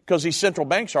 because these central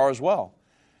banks are as well.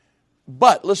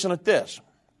 But listen at this.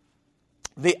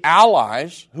 The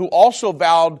Allies, who also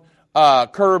vowed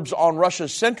curbs on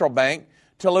Russia's central bank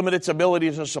to limit its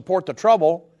ability to support the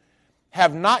trouble,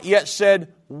 have not yet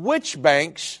said which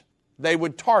banks they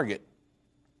would target.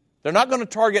 They're not going to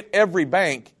target every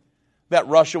bank that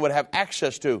Russia would have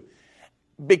access to,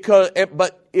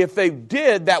 but if they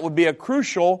did, that would be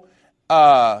crucial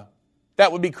to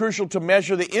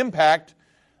measure the impact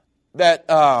that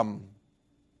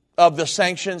of the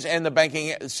sanctions and the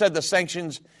banking, said the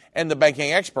sanctions and the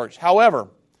banking experts. However,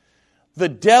 the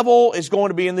devil is going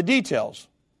to be in the details.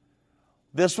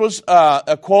 This was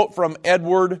a quote from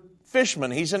Edward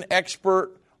Fishman. He's an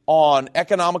expert on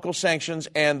economical sanctions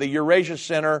and the Eurasia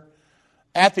Center,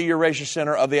 at the Eurasia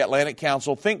Center of the Atlantic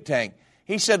Council think tank.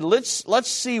 He said, let's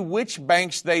see which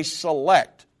banks they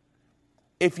select.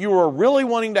 If you were really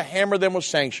wanting to hammer them with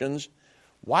sanctions,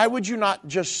 why would you not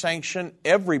just sanction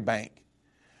every bank?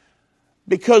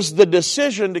 Because the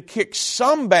decision to kick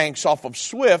some banks off of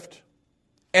SWIFT,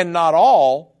 and not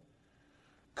all,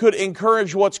 could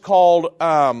encourage what's called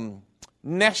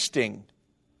nesting,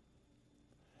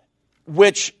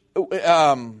 which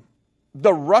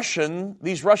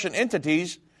these Russian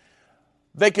entities,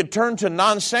 they could turn to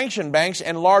non-sanctioned banks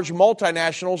and large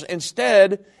multinationals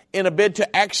instead in a bid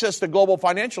to access the global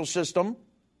financial system,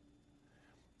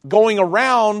 going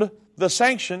around the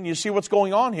sanction. You see what's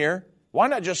going on here? Why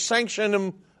not just sanction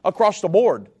them across the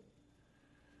board?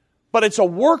 But it's a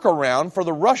workaround for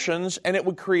the Russians, and it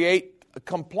would create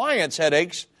compliance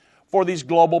headaches for these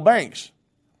global banks.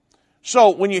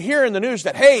 So when you hear in the news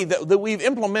that, hey, that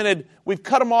we've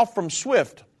cut them off from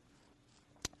SWIFT,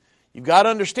 you've got to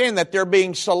understand that they're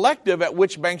being selective at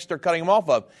which banks they're cutting them off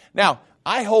of. Now,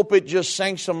 I hope it just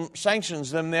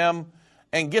sanctions them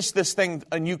and gets this thing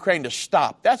in Ukraine to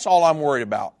stop. That's all I'm worried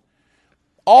about.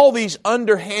 All these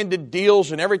underhanded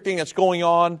deals and everything that's going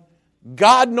on,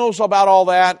 God knows about all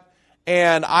that,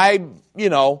 and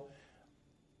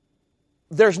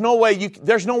there's no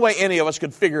way any of us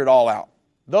could figure it all out.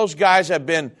 Those guys have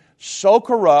been so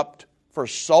corrupt for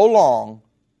so long.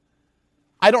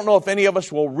 I don't know if any of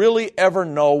us will really ever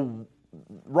know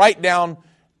right down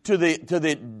to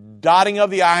the dotting of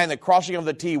the I and the crossing of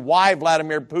the T why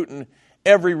Vladimir Putin,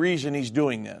 every reason he's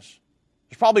doing this.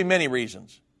 There's probably many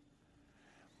reasons.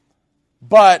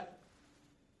 But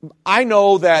I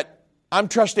know that I'm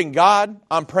trusting God.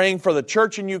 I'm praying for the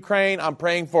church in Ukraine. I'm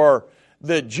praying for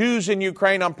the Jews in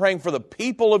Ukraine. I'm praying for the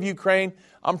people of Ukraine.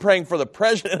 I'm praying for the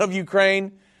president of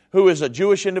Ukraine, who is a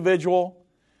Jewish individual.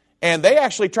 And they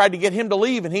actually tried to get him to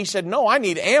leave, and he said, no, I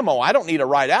need ammo. I don't need a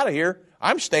ride out of here.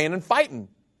 I'm staying and fighting.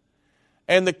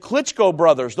 And the Klitschko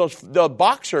brothers, the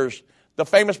boxers, the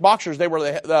famous boxers, they were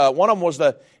one of them was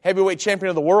the heavyweight champion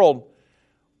of the world.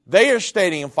 They are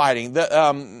staying and fighting.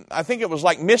 I think it was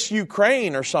like Miss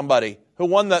Ukraine or somebody who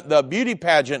won the beauty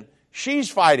pageant. She's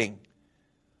fighting.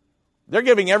 They're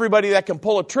giving everybody that can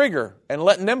pull a trigger and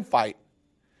letting them fight.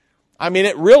 I mean,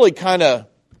 it really kind of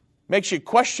makes you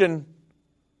question,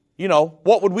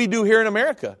 what would we do here in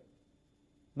America?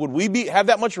 Would we have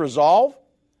that much resolve?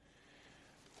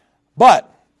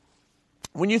 But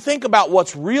when you think about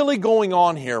what's really going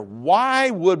on here,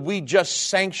 why would we just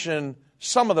sanction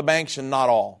some of the banks and not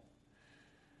all?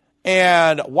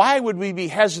 And why would we be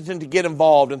hesitant to get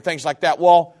involved and things like that?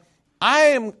 Well,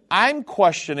 I'm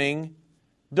questioning,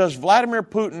 does Vladimir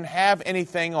Putin have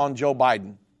anything on Joe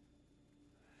Biden?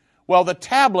 Well, the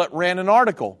Tablet ran an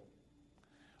article.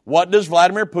 What does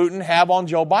Vladimir Putin have on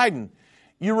Joe Biden?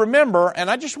 You remember, and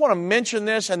I just want to mention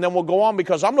this and then we'll go on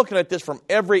because I'm looking at this from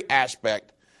every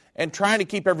aspect. and trying to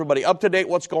keep everybody up to date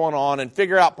what's going on and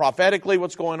figure out prophetically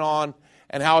what's going on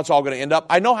and how it's all going to end up.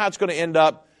 I know how it's going to end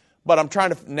up, but I'm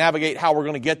trying to navigate how we're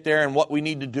going to get there and what we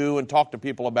need to do and talk to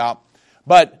people about.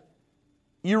 But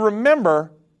you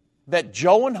remember that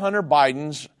Joe and Hunter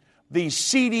Biden's, these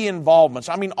seedy involvements,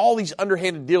 I mean, all these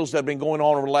underhanded deals that have been going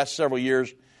on over the last several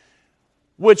years,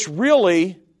 which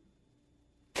really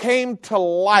came to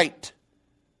light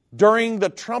during the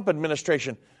Trump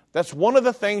administration. That's one of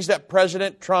the things that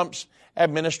President Trump's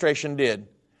administration did.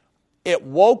 It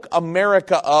woke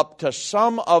America up to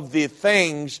some of the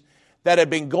things that had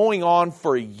been going on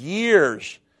for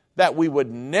years that we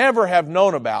would never have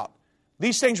known about.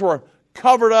 These things were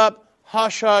covered up,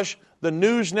 hush-hush. The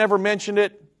news never mentioned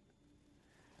it.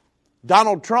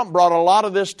 Donald Trump brought a lot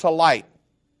of this to light.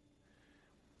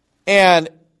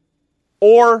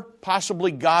 Or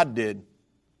possibly God did.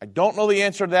 I don't know the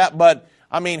answer to that, but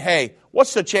I mean, hey,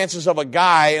 what's the chances of a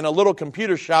guy in a little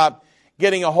computer shop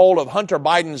getting a hold of Hunter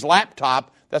Biden's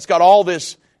laptop that's got all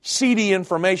this seedy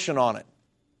information on it?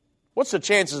 What's the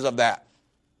chances of that?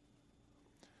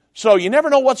 So you never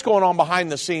know what's going on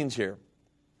behind the scenes here.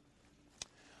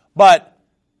 But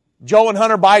Joe and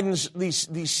Hunter Biden's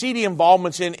these seedy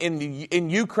involvements in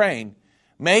Ukraine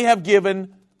may have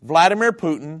given Vladimir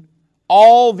Putin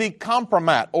all the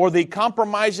compromat or the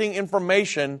compromising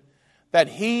information that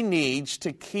he needs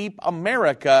to keep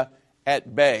America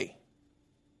at bay.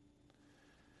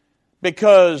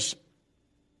 Because,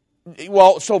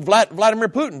 so Vladimir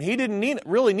Putin, he didn't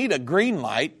really need a green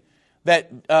light that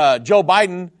Joe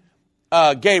Biden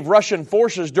gave Russian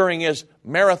forces during his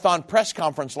marathon press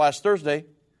conference last Thursday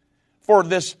for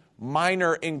this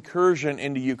minor incursion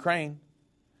into Ukraine.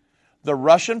 The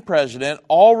Russian president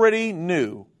already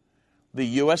knew the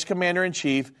U.S.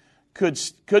 commander-in-chief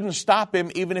couldn't stop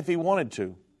him even if he wanted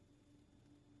to.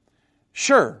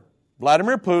 Sure,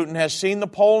 Vladimir Putin has seen the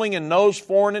polling and knows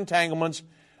foreign entanglements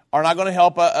are not going to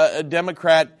help a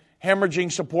Democrat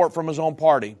hemorrhaging support from his own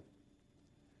party.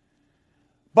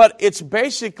 But it's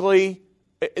basically,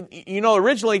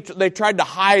 originally they tried to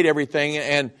hide everything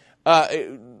and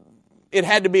it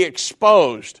had to be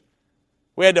exposed.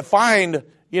 We had to find,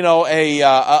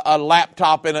 a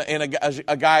laptop in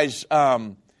a guy's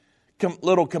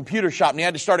little computer shop, and he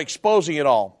had to start exposing it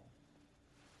all.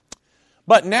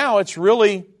 But now it's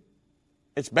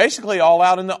basically all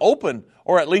out in the open,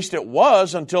 or at least it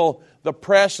was until the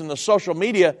press and the social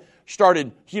media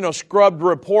started, scrubbed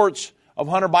reports of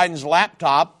Hunter Biden's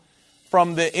laptop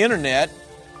from the internet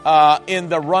in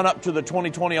the run-up to the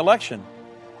 2020 election.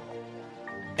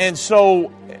 And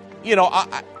so,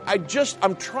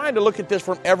 I'm trying to look at this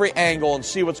from every angle and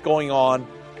see what's going on.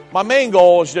 My main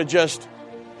goal is to just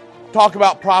talk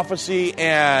about prophecy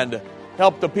and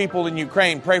help the people in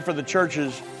Ukraine, pray for the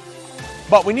churches.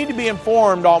 But we need to be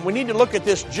informed we need to look at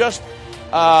this just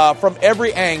from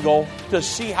every angle to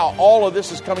see how all of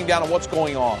this is coming down and what's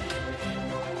going on.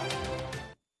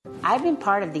 I've been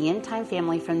part of the End Time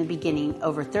family from the beginning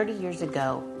over 30 years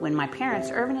ago when my parents,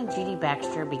 Irvin and Judy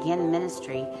Baxter, began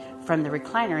ministry from the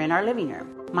recliner in our living room.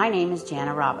 My name is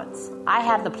Jana Robbins. I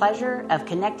have the pleasure of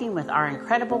connecting with our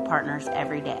incredible partners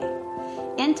every day.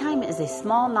 End Time is a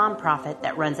small nonprofit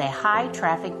that runs a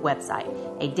high-traffic website,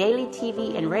 a daily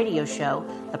TV and radio show,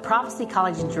 the Prophecy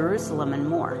College in Jerusalem, and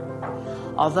more.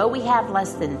 Although we have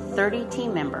less than 30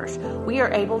 team members, we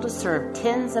are able to serve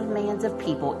tens of millions of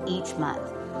people each month.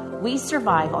 We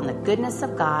survive on the goodness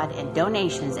of God and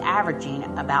donations averaging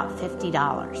about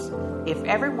 $50. If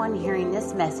everyone hearing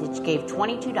this message gave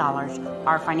 $22,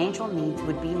 our financial needs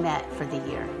would be met for the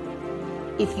year.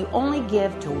 If you only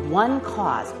give to one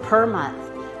cause per month,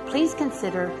 please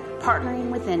consider partnering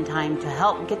with End Time to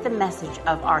help get the message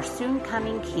of our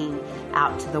soon-coming King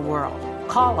out to the world.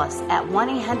 Call us at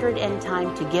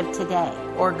 1-800-END-TIME to give today,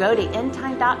 or go to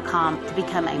endtime.com to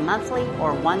become a monthly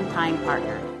or one-time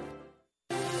partner.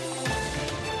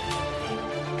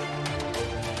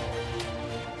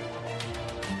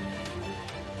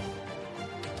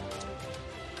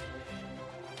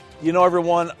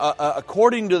 Everyone,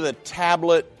 according to the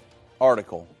Tablet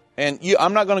article, and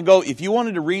I'm not going to go, if you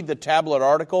wanted to read the Tablet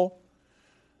article,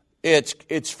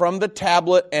 it's from the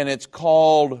Tablet, and it's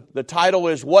called, the title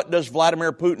is, What Does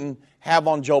Vladimir Putin Have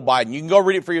on Joe Biden? You can go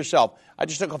read it for yourself. I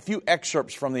just took a few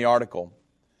excerpts from the article.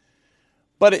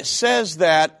 But it says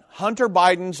that Hunter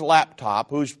Biden's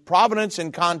laptop, whose provenance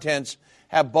and contents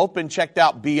have both been checked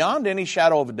out beyond any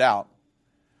shadow of a doubt,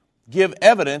 give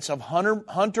evidence of Hunter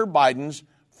Biden's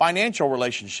financial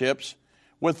relationships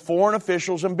with foreign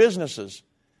officials and businesses,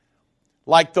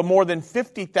 like the more than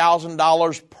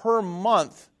 $50,000 per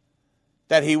month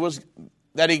that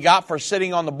he got for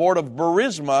sitting on the board of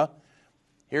Burisma.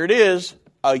 Here it is,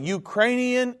 a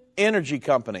Ukrainian energy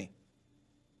company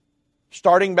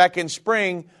starting back in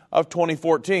spring of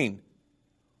 2014.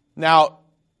 Now,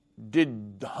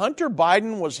 did Hunter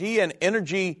Biden, was he an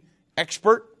energy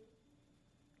expert?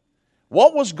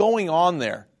 What was going on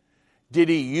there? Did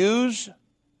he use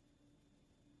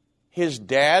his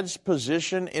dad's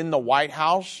position in the White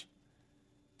House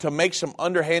to make some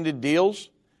underhanded deals?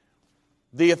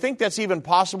 Do you think that's even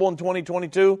possible in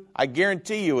 2022? I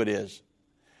guarantee you it is.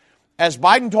 As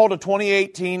Biden told a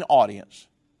 2018 audience,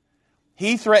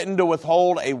 he threatened to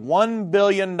withhold a $1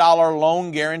 billion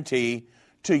loan guarantee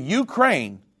to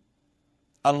Ukraine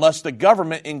unless the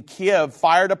government in Kiev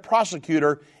fired a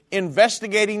prosecutor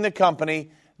investigating the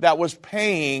company that was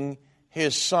paying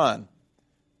his son.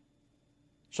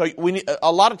 So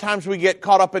a lot of times we get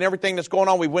caught up in everything that's going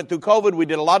on. We went through COVID. We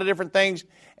did a lot of different things,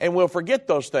 and we'll forget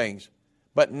those things.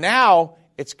 But now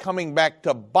it's coming back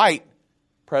to bite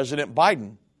President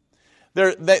Biden.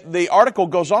 The article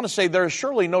goes on to say there is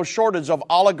surely no shortage of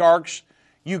oligarchs,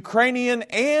 Ukrainian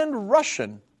and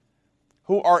Russian,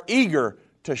 who are eager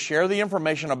to share the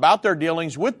information about their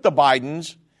dealings with the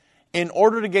Bidens in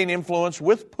order to gain influence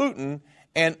with Putin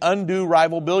and undo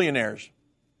rival billionaires.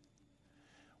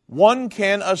 One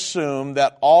can assume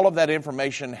that all of that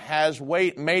information has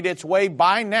made its way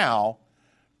by now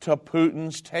to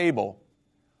Putin's table.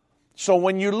 So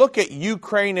when you look at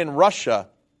Ukraine and Russia,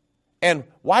 and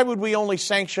why would we only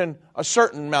sanction a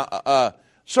certain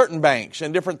banks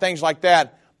and different things like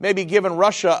that, maybe giving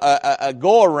Russia a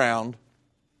go-around,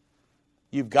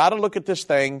 you've got to look at this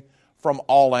thing from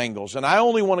all angles. And I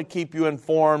only want to keep you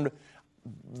informed.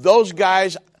 Those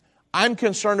guys, I'm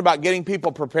concerned about getting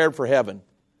people prepared for heaven.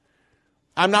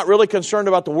 I'm not really concerned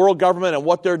about the world government and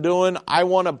what they're doing. I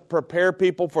want to prepare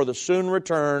people for the soon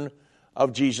return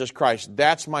of Jesus Christ.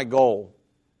 That's my goal.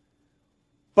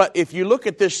 But if you look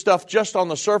at this stuff just on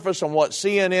the surface and what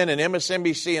CNN and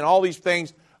MSNBC and all these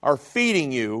things are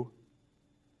feeding you,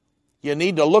 you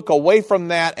need to look away from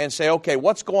that and say, okay,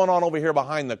 what's going on over here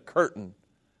behind the curtain?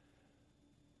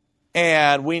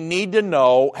 And we need to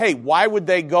know, hey, why would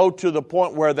they go to the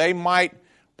point where they might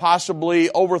possibly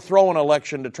overthrow an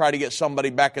election to try to get somebody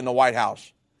back in the White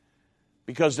House?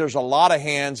 Because there's a lot of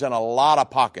hands and a lot of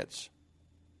pockets.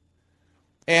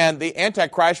 And the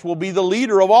Antichrist will be the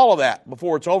leader of all of that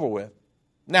before it's over with.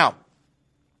 Now,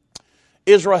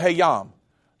 Israel Hayam,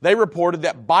 they reported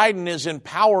that Biden is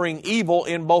empowering evil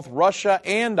in both Russia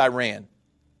and Iran.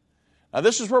 Now,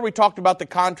 this is where we talked about the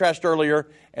contrast earlier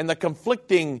and the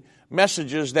conflicting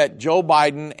messages that Joe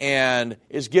Biden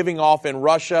is giving off in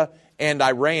Russia and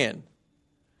Iran.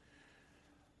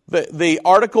 The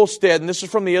article said, and this is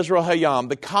from the Israel Hayam,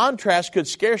 the contrast could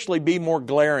scarcely be more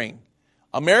glaring.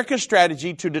 America's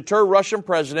strategy to deter Russian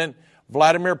President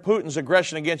Vladimir Putin's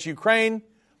aggression against Ukraine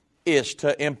is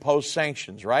to impose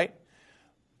sanctions, right?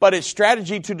 But its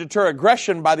strategy to deter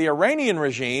aggression by the Iranian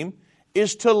regime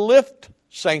is to lift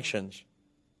sanctions.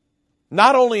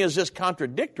 Not only is this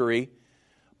contradictory,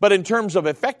 but in terms of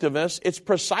effectiveness, it's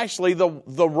precisely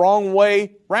the wrong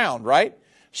way round, right?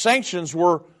 Sanctions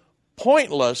were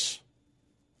pointless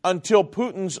until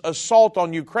Putin's assault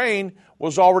on Ukraine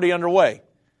was already underway.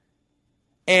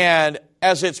 And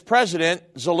as its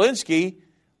president, Zelensky,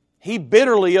 he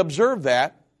bitterly observed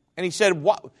that. And he said,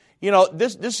 "What?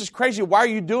 This is crazy. Why are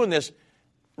you doing this?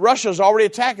 Russia's already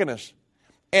attacking us."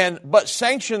 But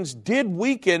sanctions did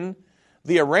weaken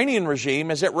the Iranian regime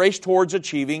as it raced towards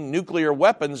achieving nuclear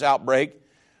weapons outbreak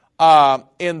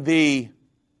during the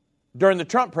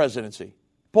Trump presidency.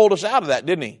 Pulled us out of that,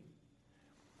 didn't he?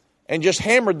 And just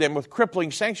hammered them with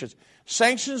crippling sanctions.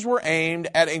 Sanctions were aimed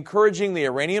at encouraging the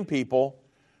Iranian people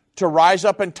to rise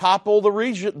up and topple the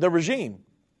regime.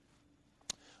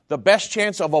 The best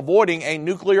chance of avoiding a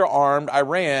nuclear-armed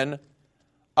Iran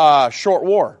short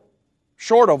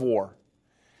of war.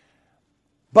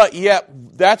 But yet,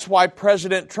 that's why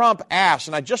President Trump asked,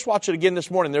 and I just watched it again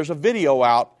this morning, there's a video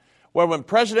out where when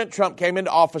President Trump came into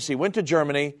office, he went to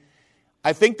Germany.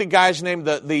 I think the guy's name,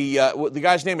 the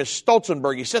guy's name is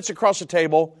Stoltenberg. He sits across the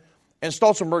table, and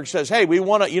Stoltenberg says, "Hey, we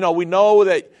know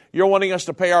that you're wanting us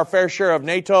to pay our fair share of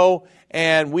NATO,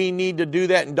 and we need to do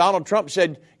that." And Donald Trump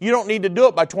said, "You don't need to do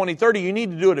it by 2030. You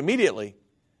need to do it immediately.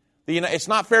 It's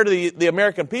not fair to the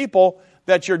American people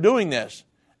that you're doing this.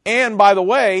 And by the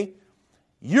way,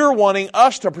 you're wanting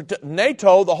us to protect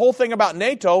NATO. The whole thing about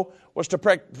NATO was to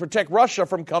protect Russia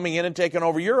from coming in and taking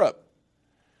over Europe."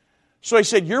 So he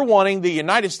said, you're wanting the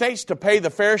United States to pay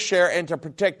the fair share and to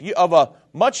protect you of a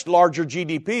much larger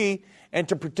GDP and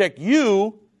to protect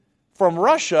you from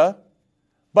Russia,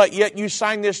 but yet you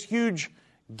signed this huge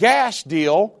gas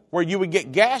deal where you would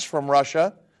get gas from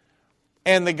Russia,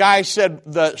 And the guy said,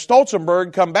 the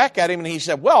Stoltenberg come back at him and he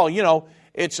said, well, you know,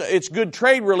 it's good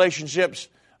trade relationships.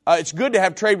 It's good to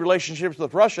have trade relationships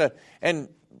with Russia. And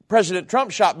President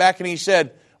Trump shot back and he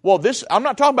said, well, I'm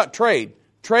not talking about trade.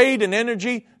 Trade and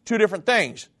energy, two different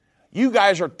things. You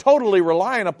guys are totally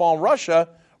relying upon Russia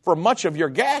for much of your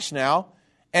gas now,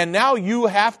 and now you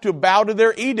have to bow to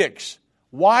their edicts.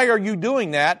 Why are you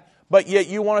doing that, but yet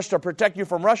you want us to protect you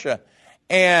from Russia?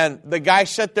 And the guy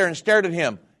sat there and stared at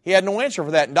him. He had no answer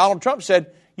for that. And Donald Trump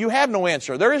said, you have no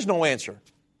answer. There is no answer.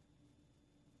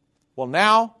 Well,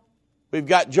 now we've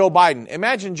got Joe Biden.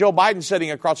 Imagine Joe Biden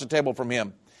sitting across the table from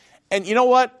him. And you know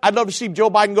what? I'd love to see Joe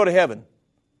Biden go to heaven.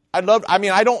 I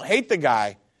don't hate the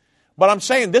guy. But I'm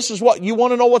saying this is what you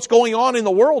want to know what's going on in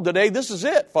the world today. This is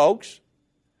it, folks.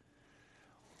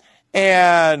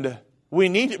 And we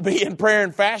need to be in prayer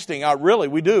and fasting. Really,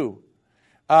 we do.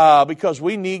 Because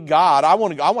we need God. I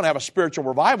want to have a spiritual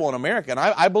revival in America, and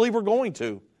I believe we're going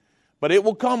to. But it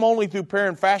will come only through prayer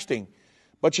and fasting.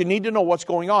 But you need to know what's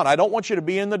going on. I don't want you to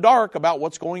be in the dark about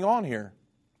what's going on here.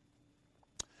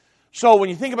 So when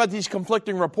you think about these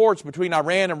conflicting reports between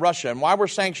Iran and Russia and why we're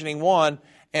sanctioning one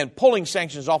and pulling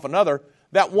sanctions off another,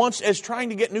 that once is trying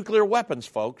to get nuclear weapons,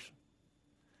 folks.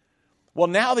 Well,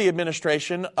 now the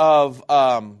administration of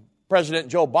President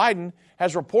Joe Biden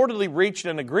has reportedly reached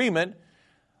an agreement.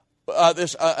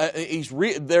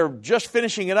 They're just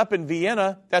finishing it up in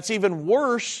Vienna. That's even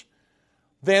worse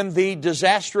than the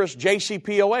disastrous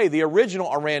JCPOA, the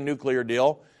original Iran nuclear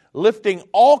deal, lifting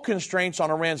all constraints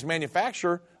on Iran's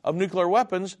manufacture of nuclear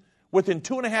weapons within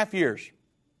 2.5 years.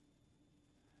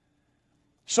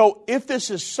 So if this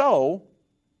is so,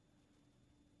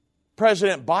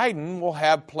 President Biden will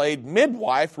have played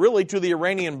midwife, really, to the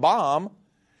Iranian bomb,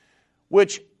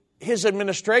 which his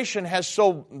administration has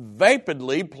so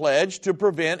vapidly pledged to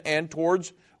prevent, and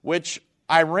towards which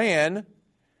Iran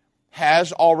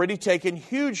has already taken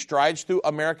huge strides through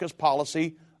America's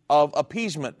policy of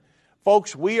appeasement.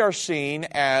 Folks, we are seen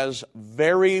as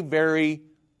very, very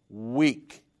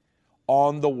weak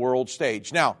on the world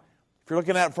stage. Now, if you're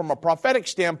looking at it from a prophetic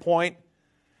standpoint,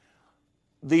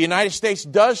 the United States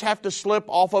does have to slip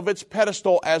off of its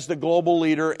pedestal as the global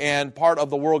leader and part of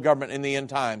the world government in the end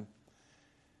time.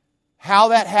 How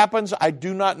that happens, I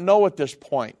do not know at this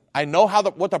point. I know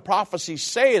what the prophecies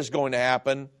say is going to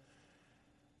happen,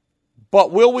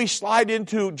 but will we slide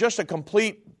into just a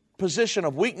complete position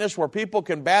of weakness where people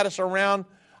can bat us around?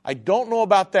 I don't know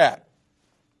about that.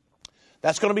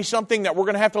 That's going to be something that we're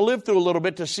going to have to live through a little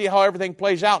bit to see how everything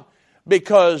plays out,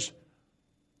 because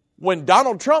when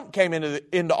Donald Trump came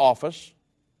into office,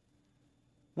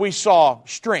 we saw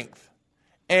strength.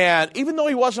 And even though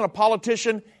he wasn't a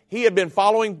politician, he had been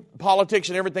following politics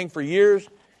and everything for years.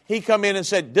 He come in and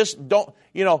said,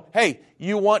 hey,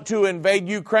 you want to invade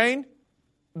Ukraine?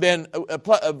 Then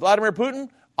Vladimir Putin,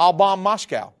 I'll bomb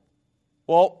Moscow.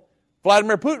 Well,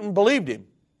 Vladimir Putin believed him.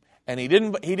 And he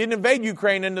didn't invade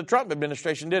Ukraine in the Trump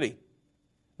administration, did he?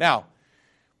 Now,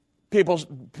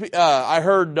 I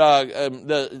heard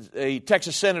a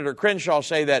Texas Senator Crenshaw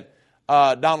say that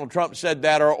Donald Trump said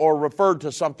that or referred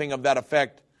to something of that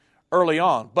effect early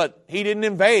on. But he didn't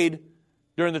invade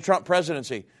during the Trump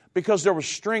presidency because there was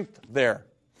strength there.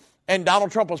 And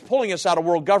Donald Trump was pulling us out of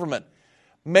world government.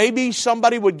 Maybe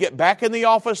somebody would get back in the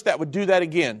office that would do that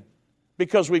again,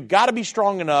 because we've got to be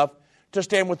strong enough to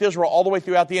stand with Israel all the way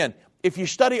throughout the end. If you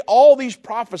study all these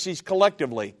prophecies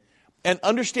collectively and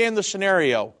understand the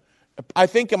scenario, I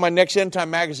think in my next End Time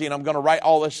magazine, I'm going to write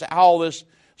how all this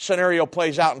scenario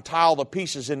plays out and tie all the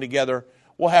pieces in together.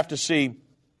 We'll have to see.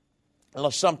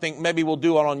 Unless something, maybe we'll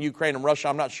do it on Ukraine and Russia.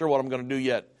 I'm not sure what I'm going to do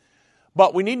yet.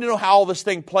 But we need to know how all this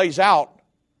thing plays out.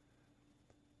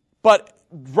 But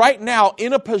right now,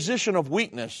 in a position of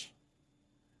weakness,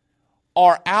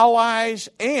 our allies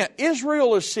and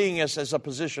Israel is seeing us as a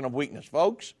position of weakness,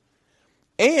 folks.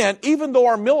 And even though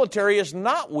our military is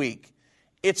not weak,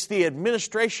 it's the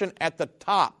administration at the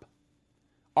top.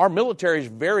 Our military is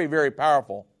very, very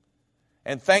powerful.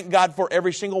 And thank God for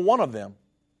every single one of them.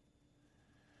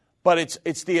 But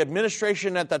it's the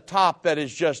administration at the top that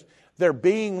is just, they're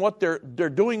doing what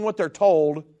they're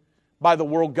told by the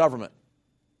world government.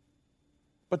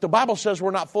 But the Bible says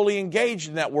we're not fully engaged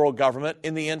in that world government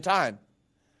in the end time.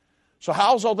 So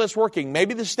how's all this working?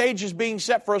 Maybe the stage is being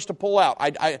set for us to pull out.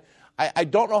 I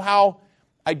don't know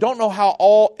how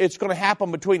all it's going to happen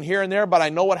between here and there, but I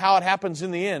know how it happens in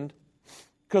the end,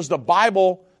 because the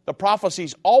Bible, the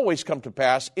prophecies always come to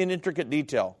pass in intricate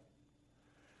detail.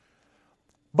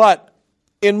 But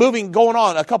going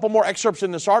on, a couple more excerpts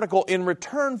in this article. In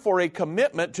return for a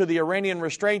commitment to the Iranian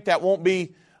restraint that won't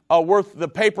be worth the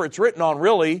paper it's written on,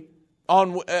 really,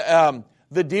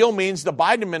 the deal means the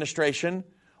Biden administration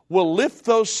will lift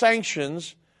those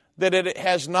sanctions that it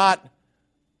has not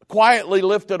quietly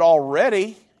lifted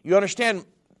already. You understand,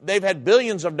 they've had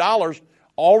billions of dollars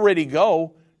already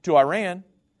go to Iran,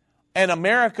 and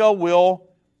America will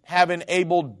have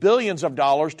enabled billions of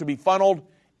dollars to be funneled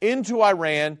into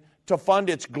Iran to fund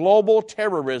its global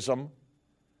terrorism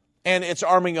and its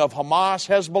arming of Hamas,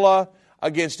 Hezbollah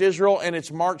against Israel, and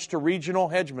its march to regional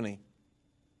hegemony.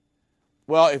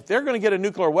 Well, if they're going to get a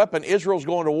nuclear weapon, Israel's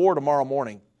going to war tomorrow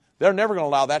morning. They're never going to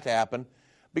allow that to happen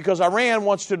because Iran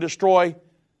wants to destroy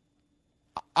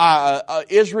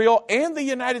Israel and the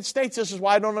United States. This is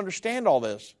why I don't understand all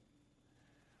this.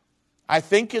 I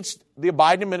think it's the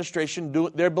Biden administration,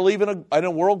 they believe in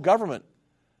a world government,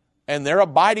 and they're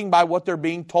abiding by what they're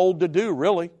being told to do,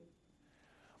 really.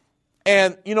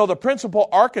 And, you know, the principal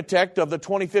architect of the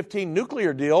 2015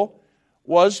 nuclear deal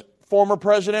was former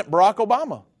President Barack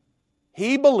Obama.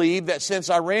 He believed that since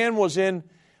Iran was, in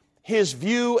his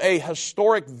view, a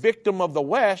historic victim of the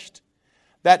West,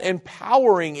 that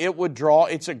empowering it would draw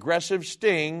its aggressive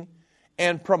sting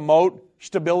and promote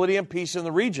stability and peace in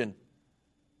the region.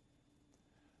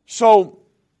 So,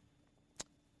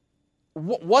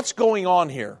 what's going on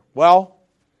here? Well,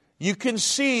 you can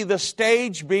see the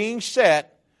stage being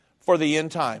set for the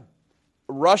end time.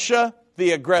 Russia,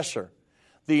 the aggressor.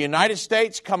 The United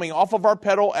States coming off of our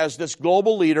pedal as this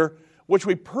global leader, which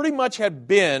we pretty much had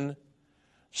been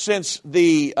since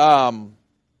the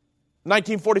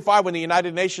 1945 when the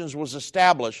United Nations was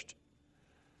established.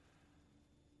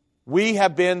 We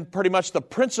have been pretty much the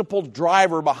principal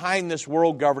driver behind this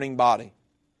world governing body.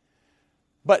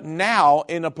 But now,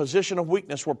 in a position of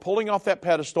weakness, we're pulling off that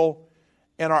pedestal,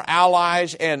 and our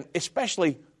allies, and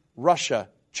especially Russia,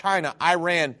 China,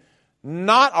 Iran,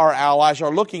 not our allies,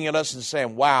 are looking at us and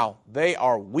saying, wow, they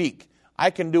are weak. I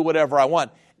can do whatever I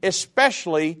want.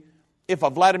 Especially if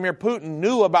a Vladimir Putin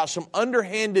knew about some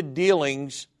underhanded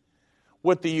dealings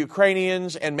with the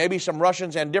Ukrainians and maybe some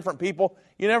Russians and different people.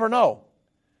 You never know.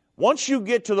 Once you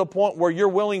get to the point where you're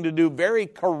willing to do very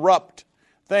corrupt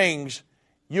things,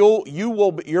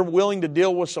 you're willing to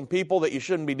deal with some people that you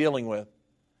shouldn't be dealing with.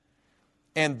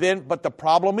 But the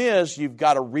problem is you've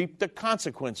got to reap the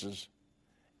consequences.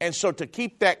 And so to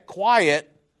keep that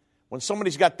quiet, when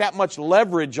somebody's got that much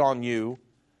leverage on you,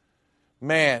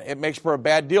 man, it makes for a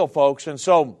bad deal, folks. And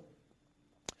so,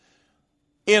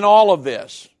 in all of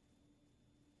this,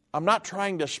 I'm not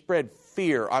trying to spread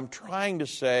fear. I'm trying to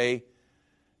say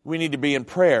we need to be in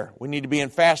prayer. We need to be in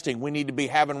fasting. We need to be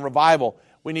having revival.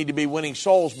 We need to be winning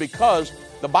souls, because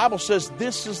the Bible says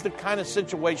this is the kind of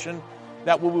situation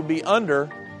that we will be under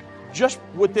just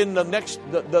within the next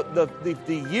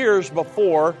the years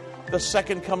before the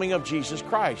second coming of Jesus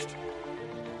Christ.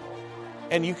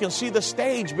 And you can see the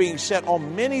stage being set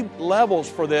on many levels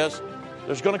for this.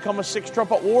 There's going to come a sixth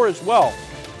trumpet war as well.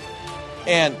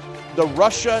 And the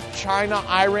Russia, China,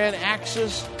 Iran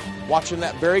axis, watching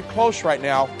that very close right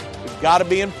now. We've got to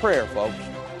be in prayer, folks.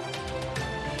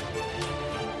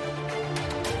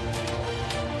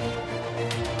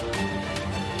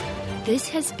 This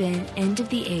has been End of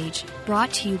the Age,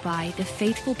 brought to you by the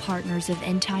faithful partners of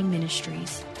End Time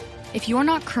Ministries. If you're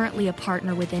not currently a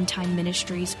partner with End Time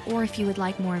Ministries, or if you would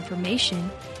like more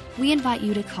information, we invite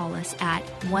you to call us at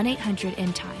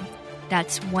 1-800-END-TIME.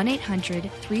 That's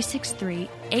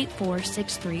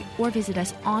 1-800-363-8463, or visit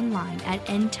us online at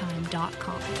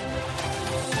endtime.com.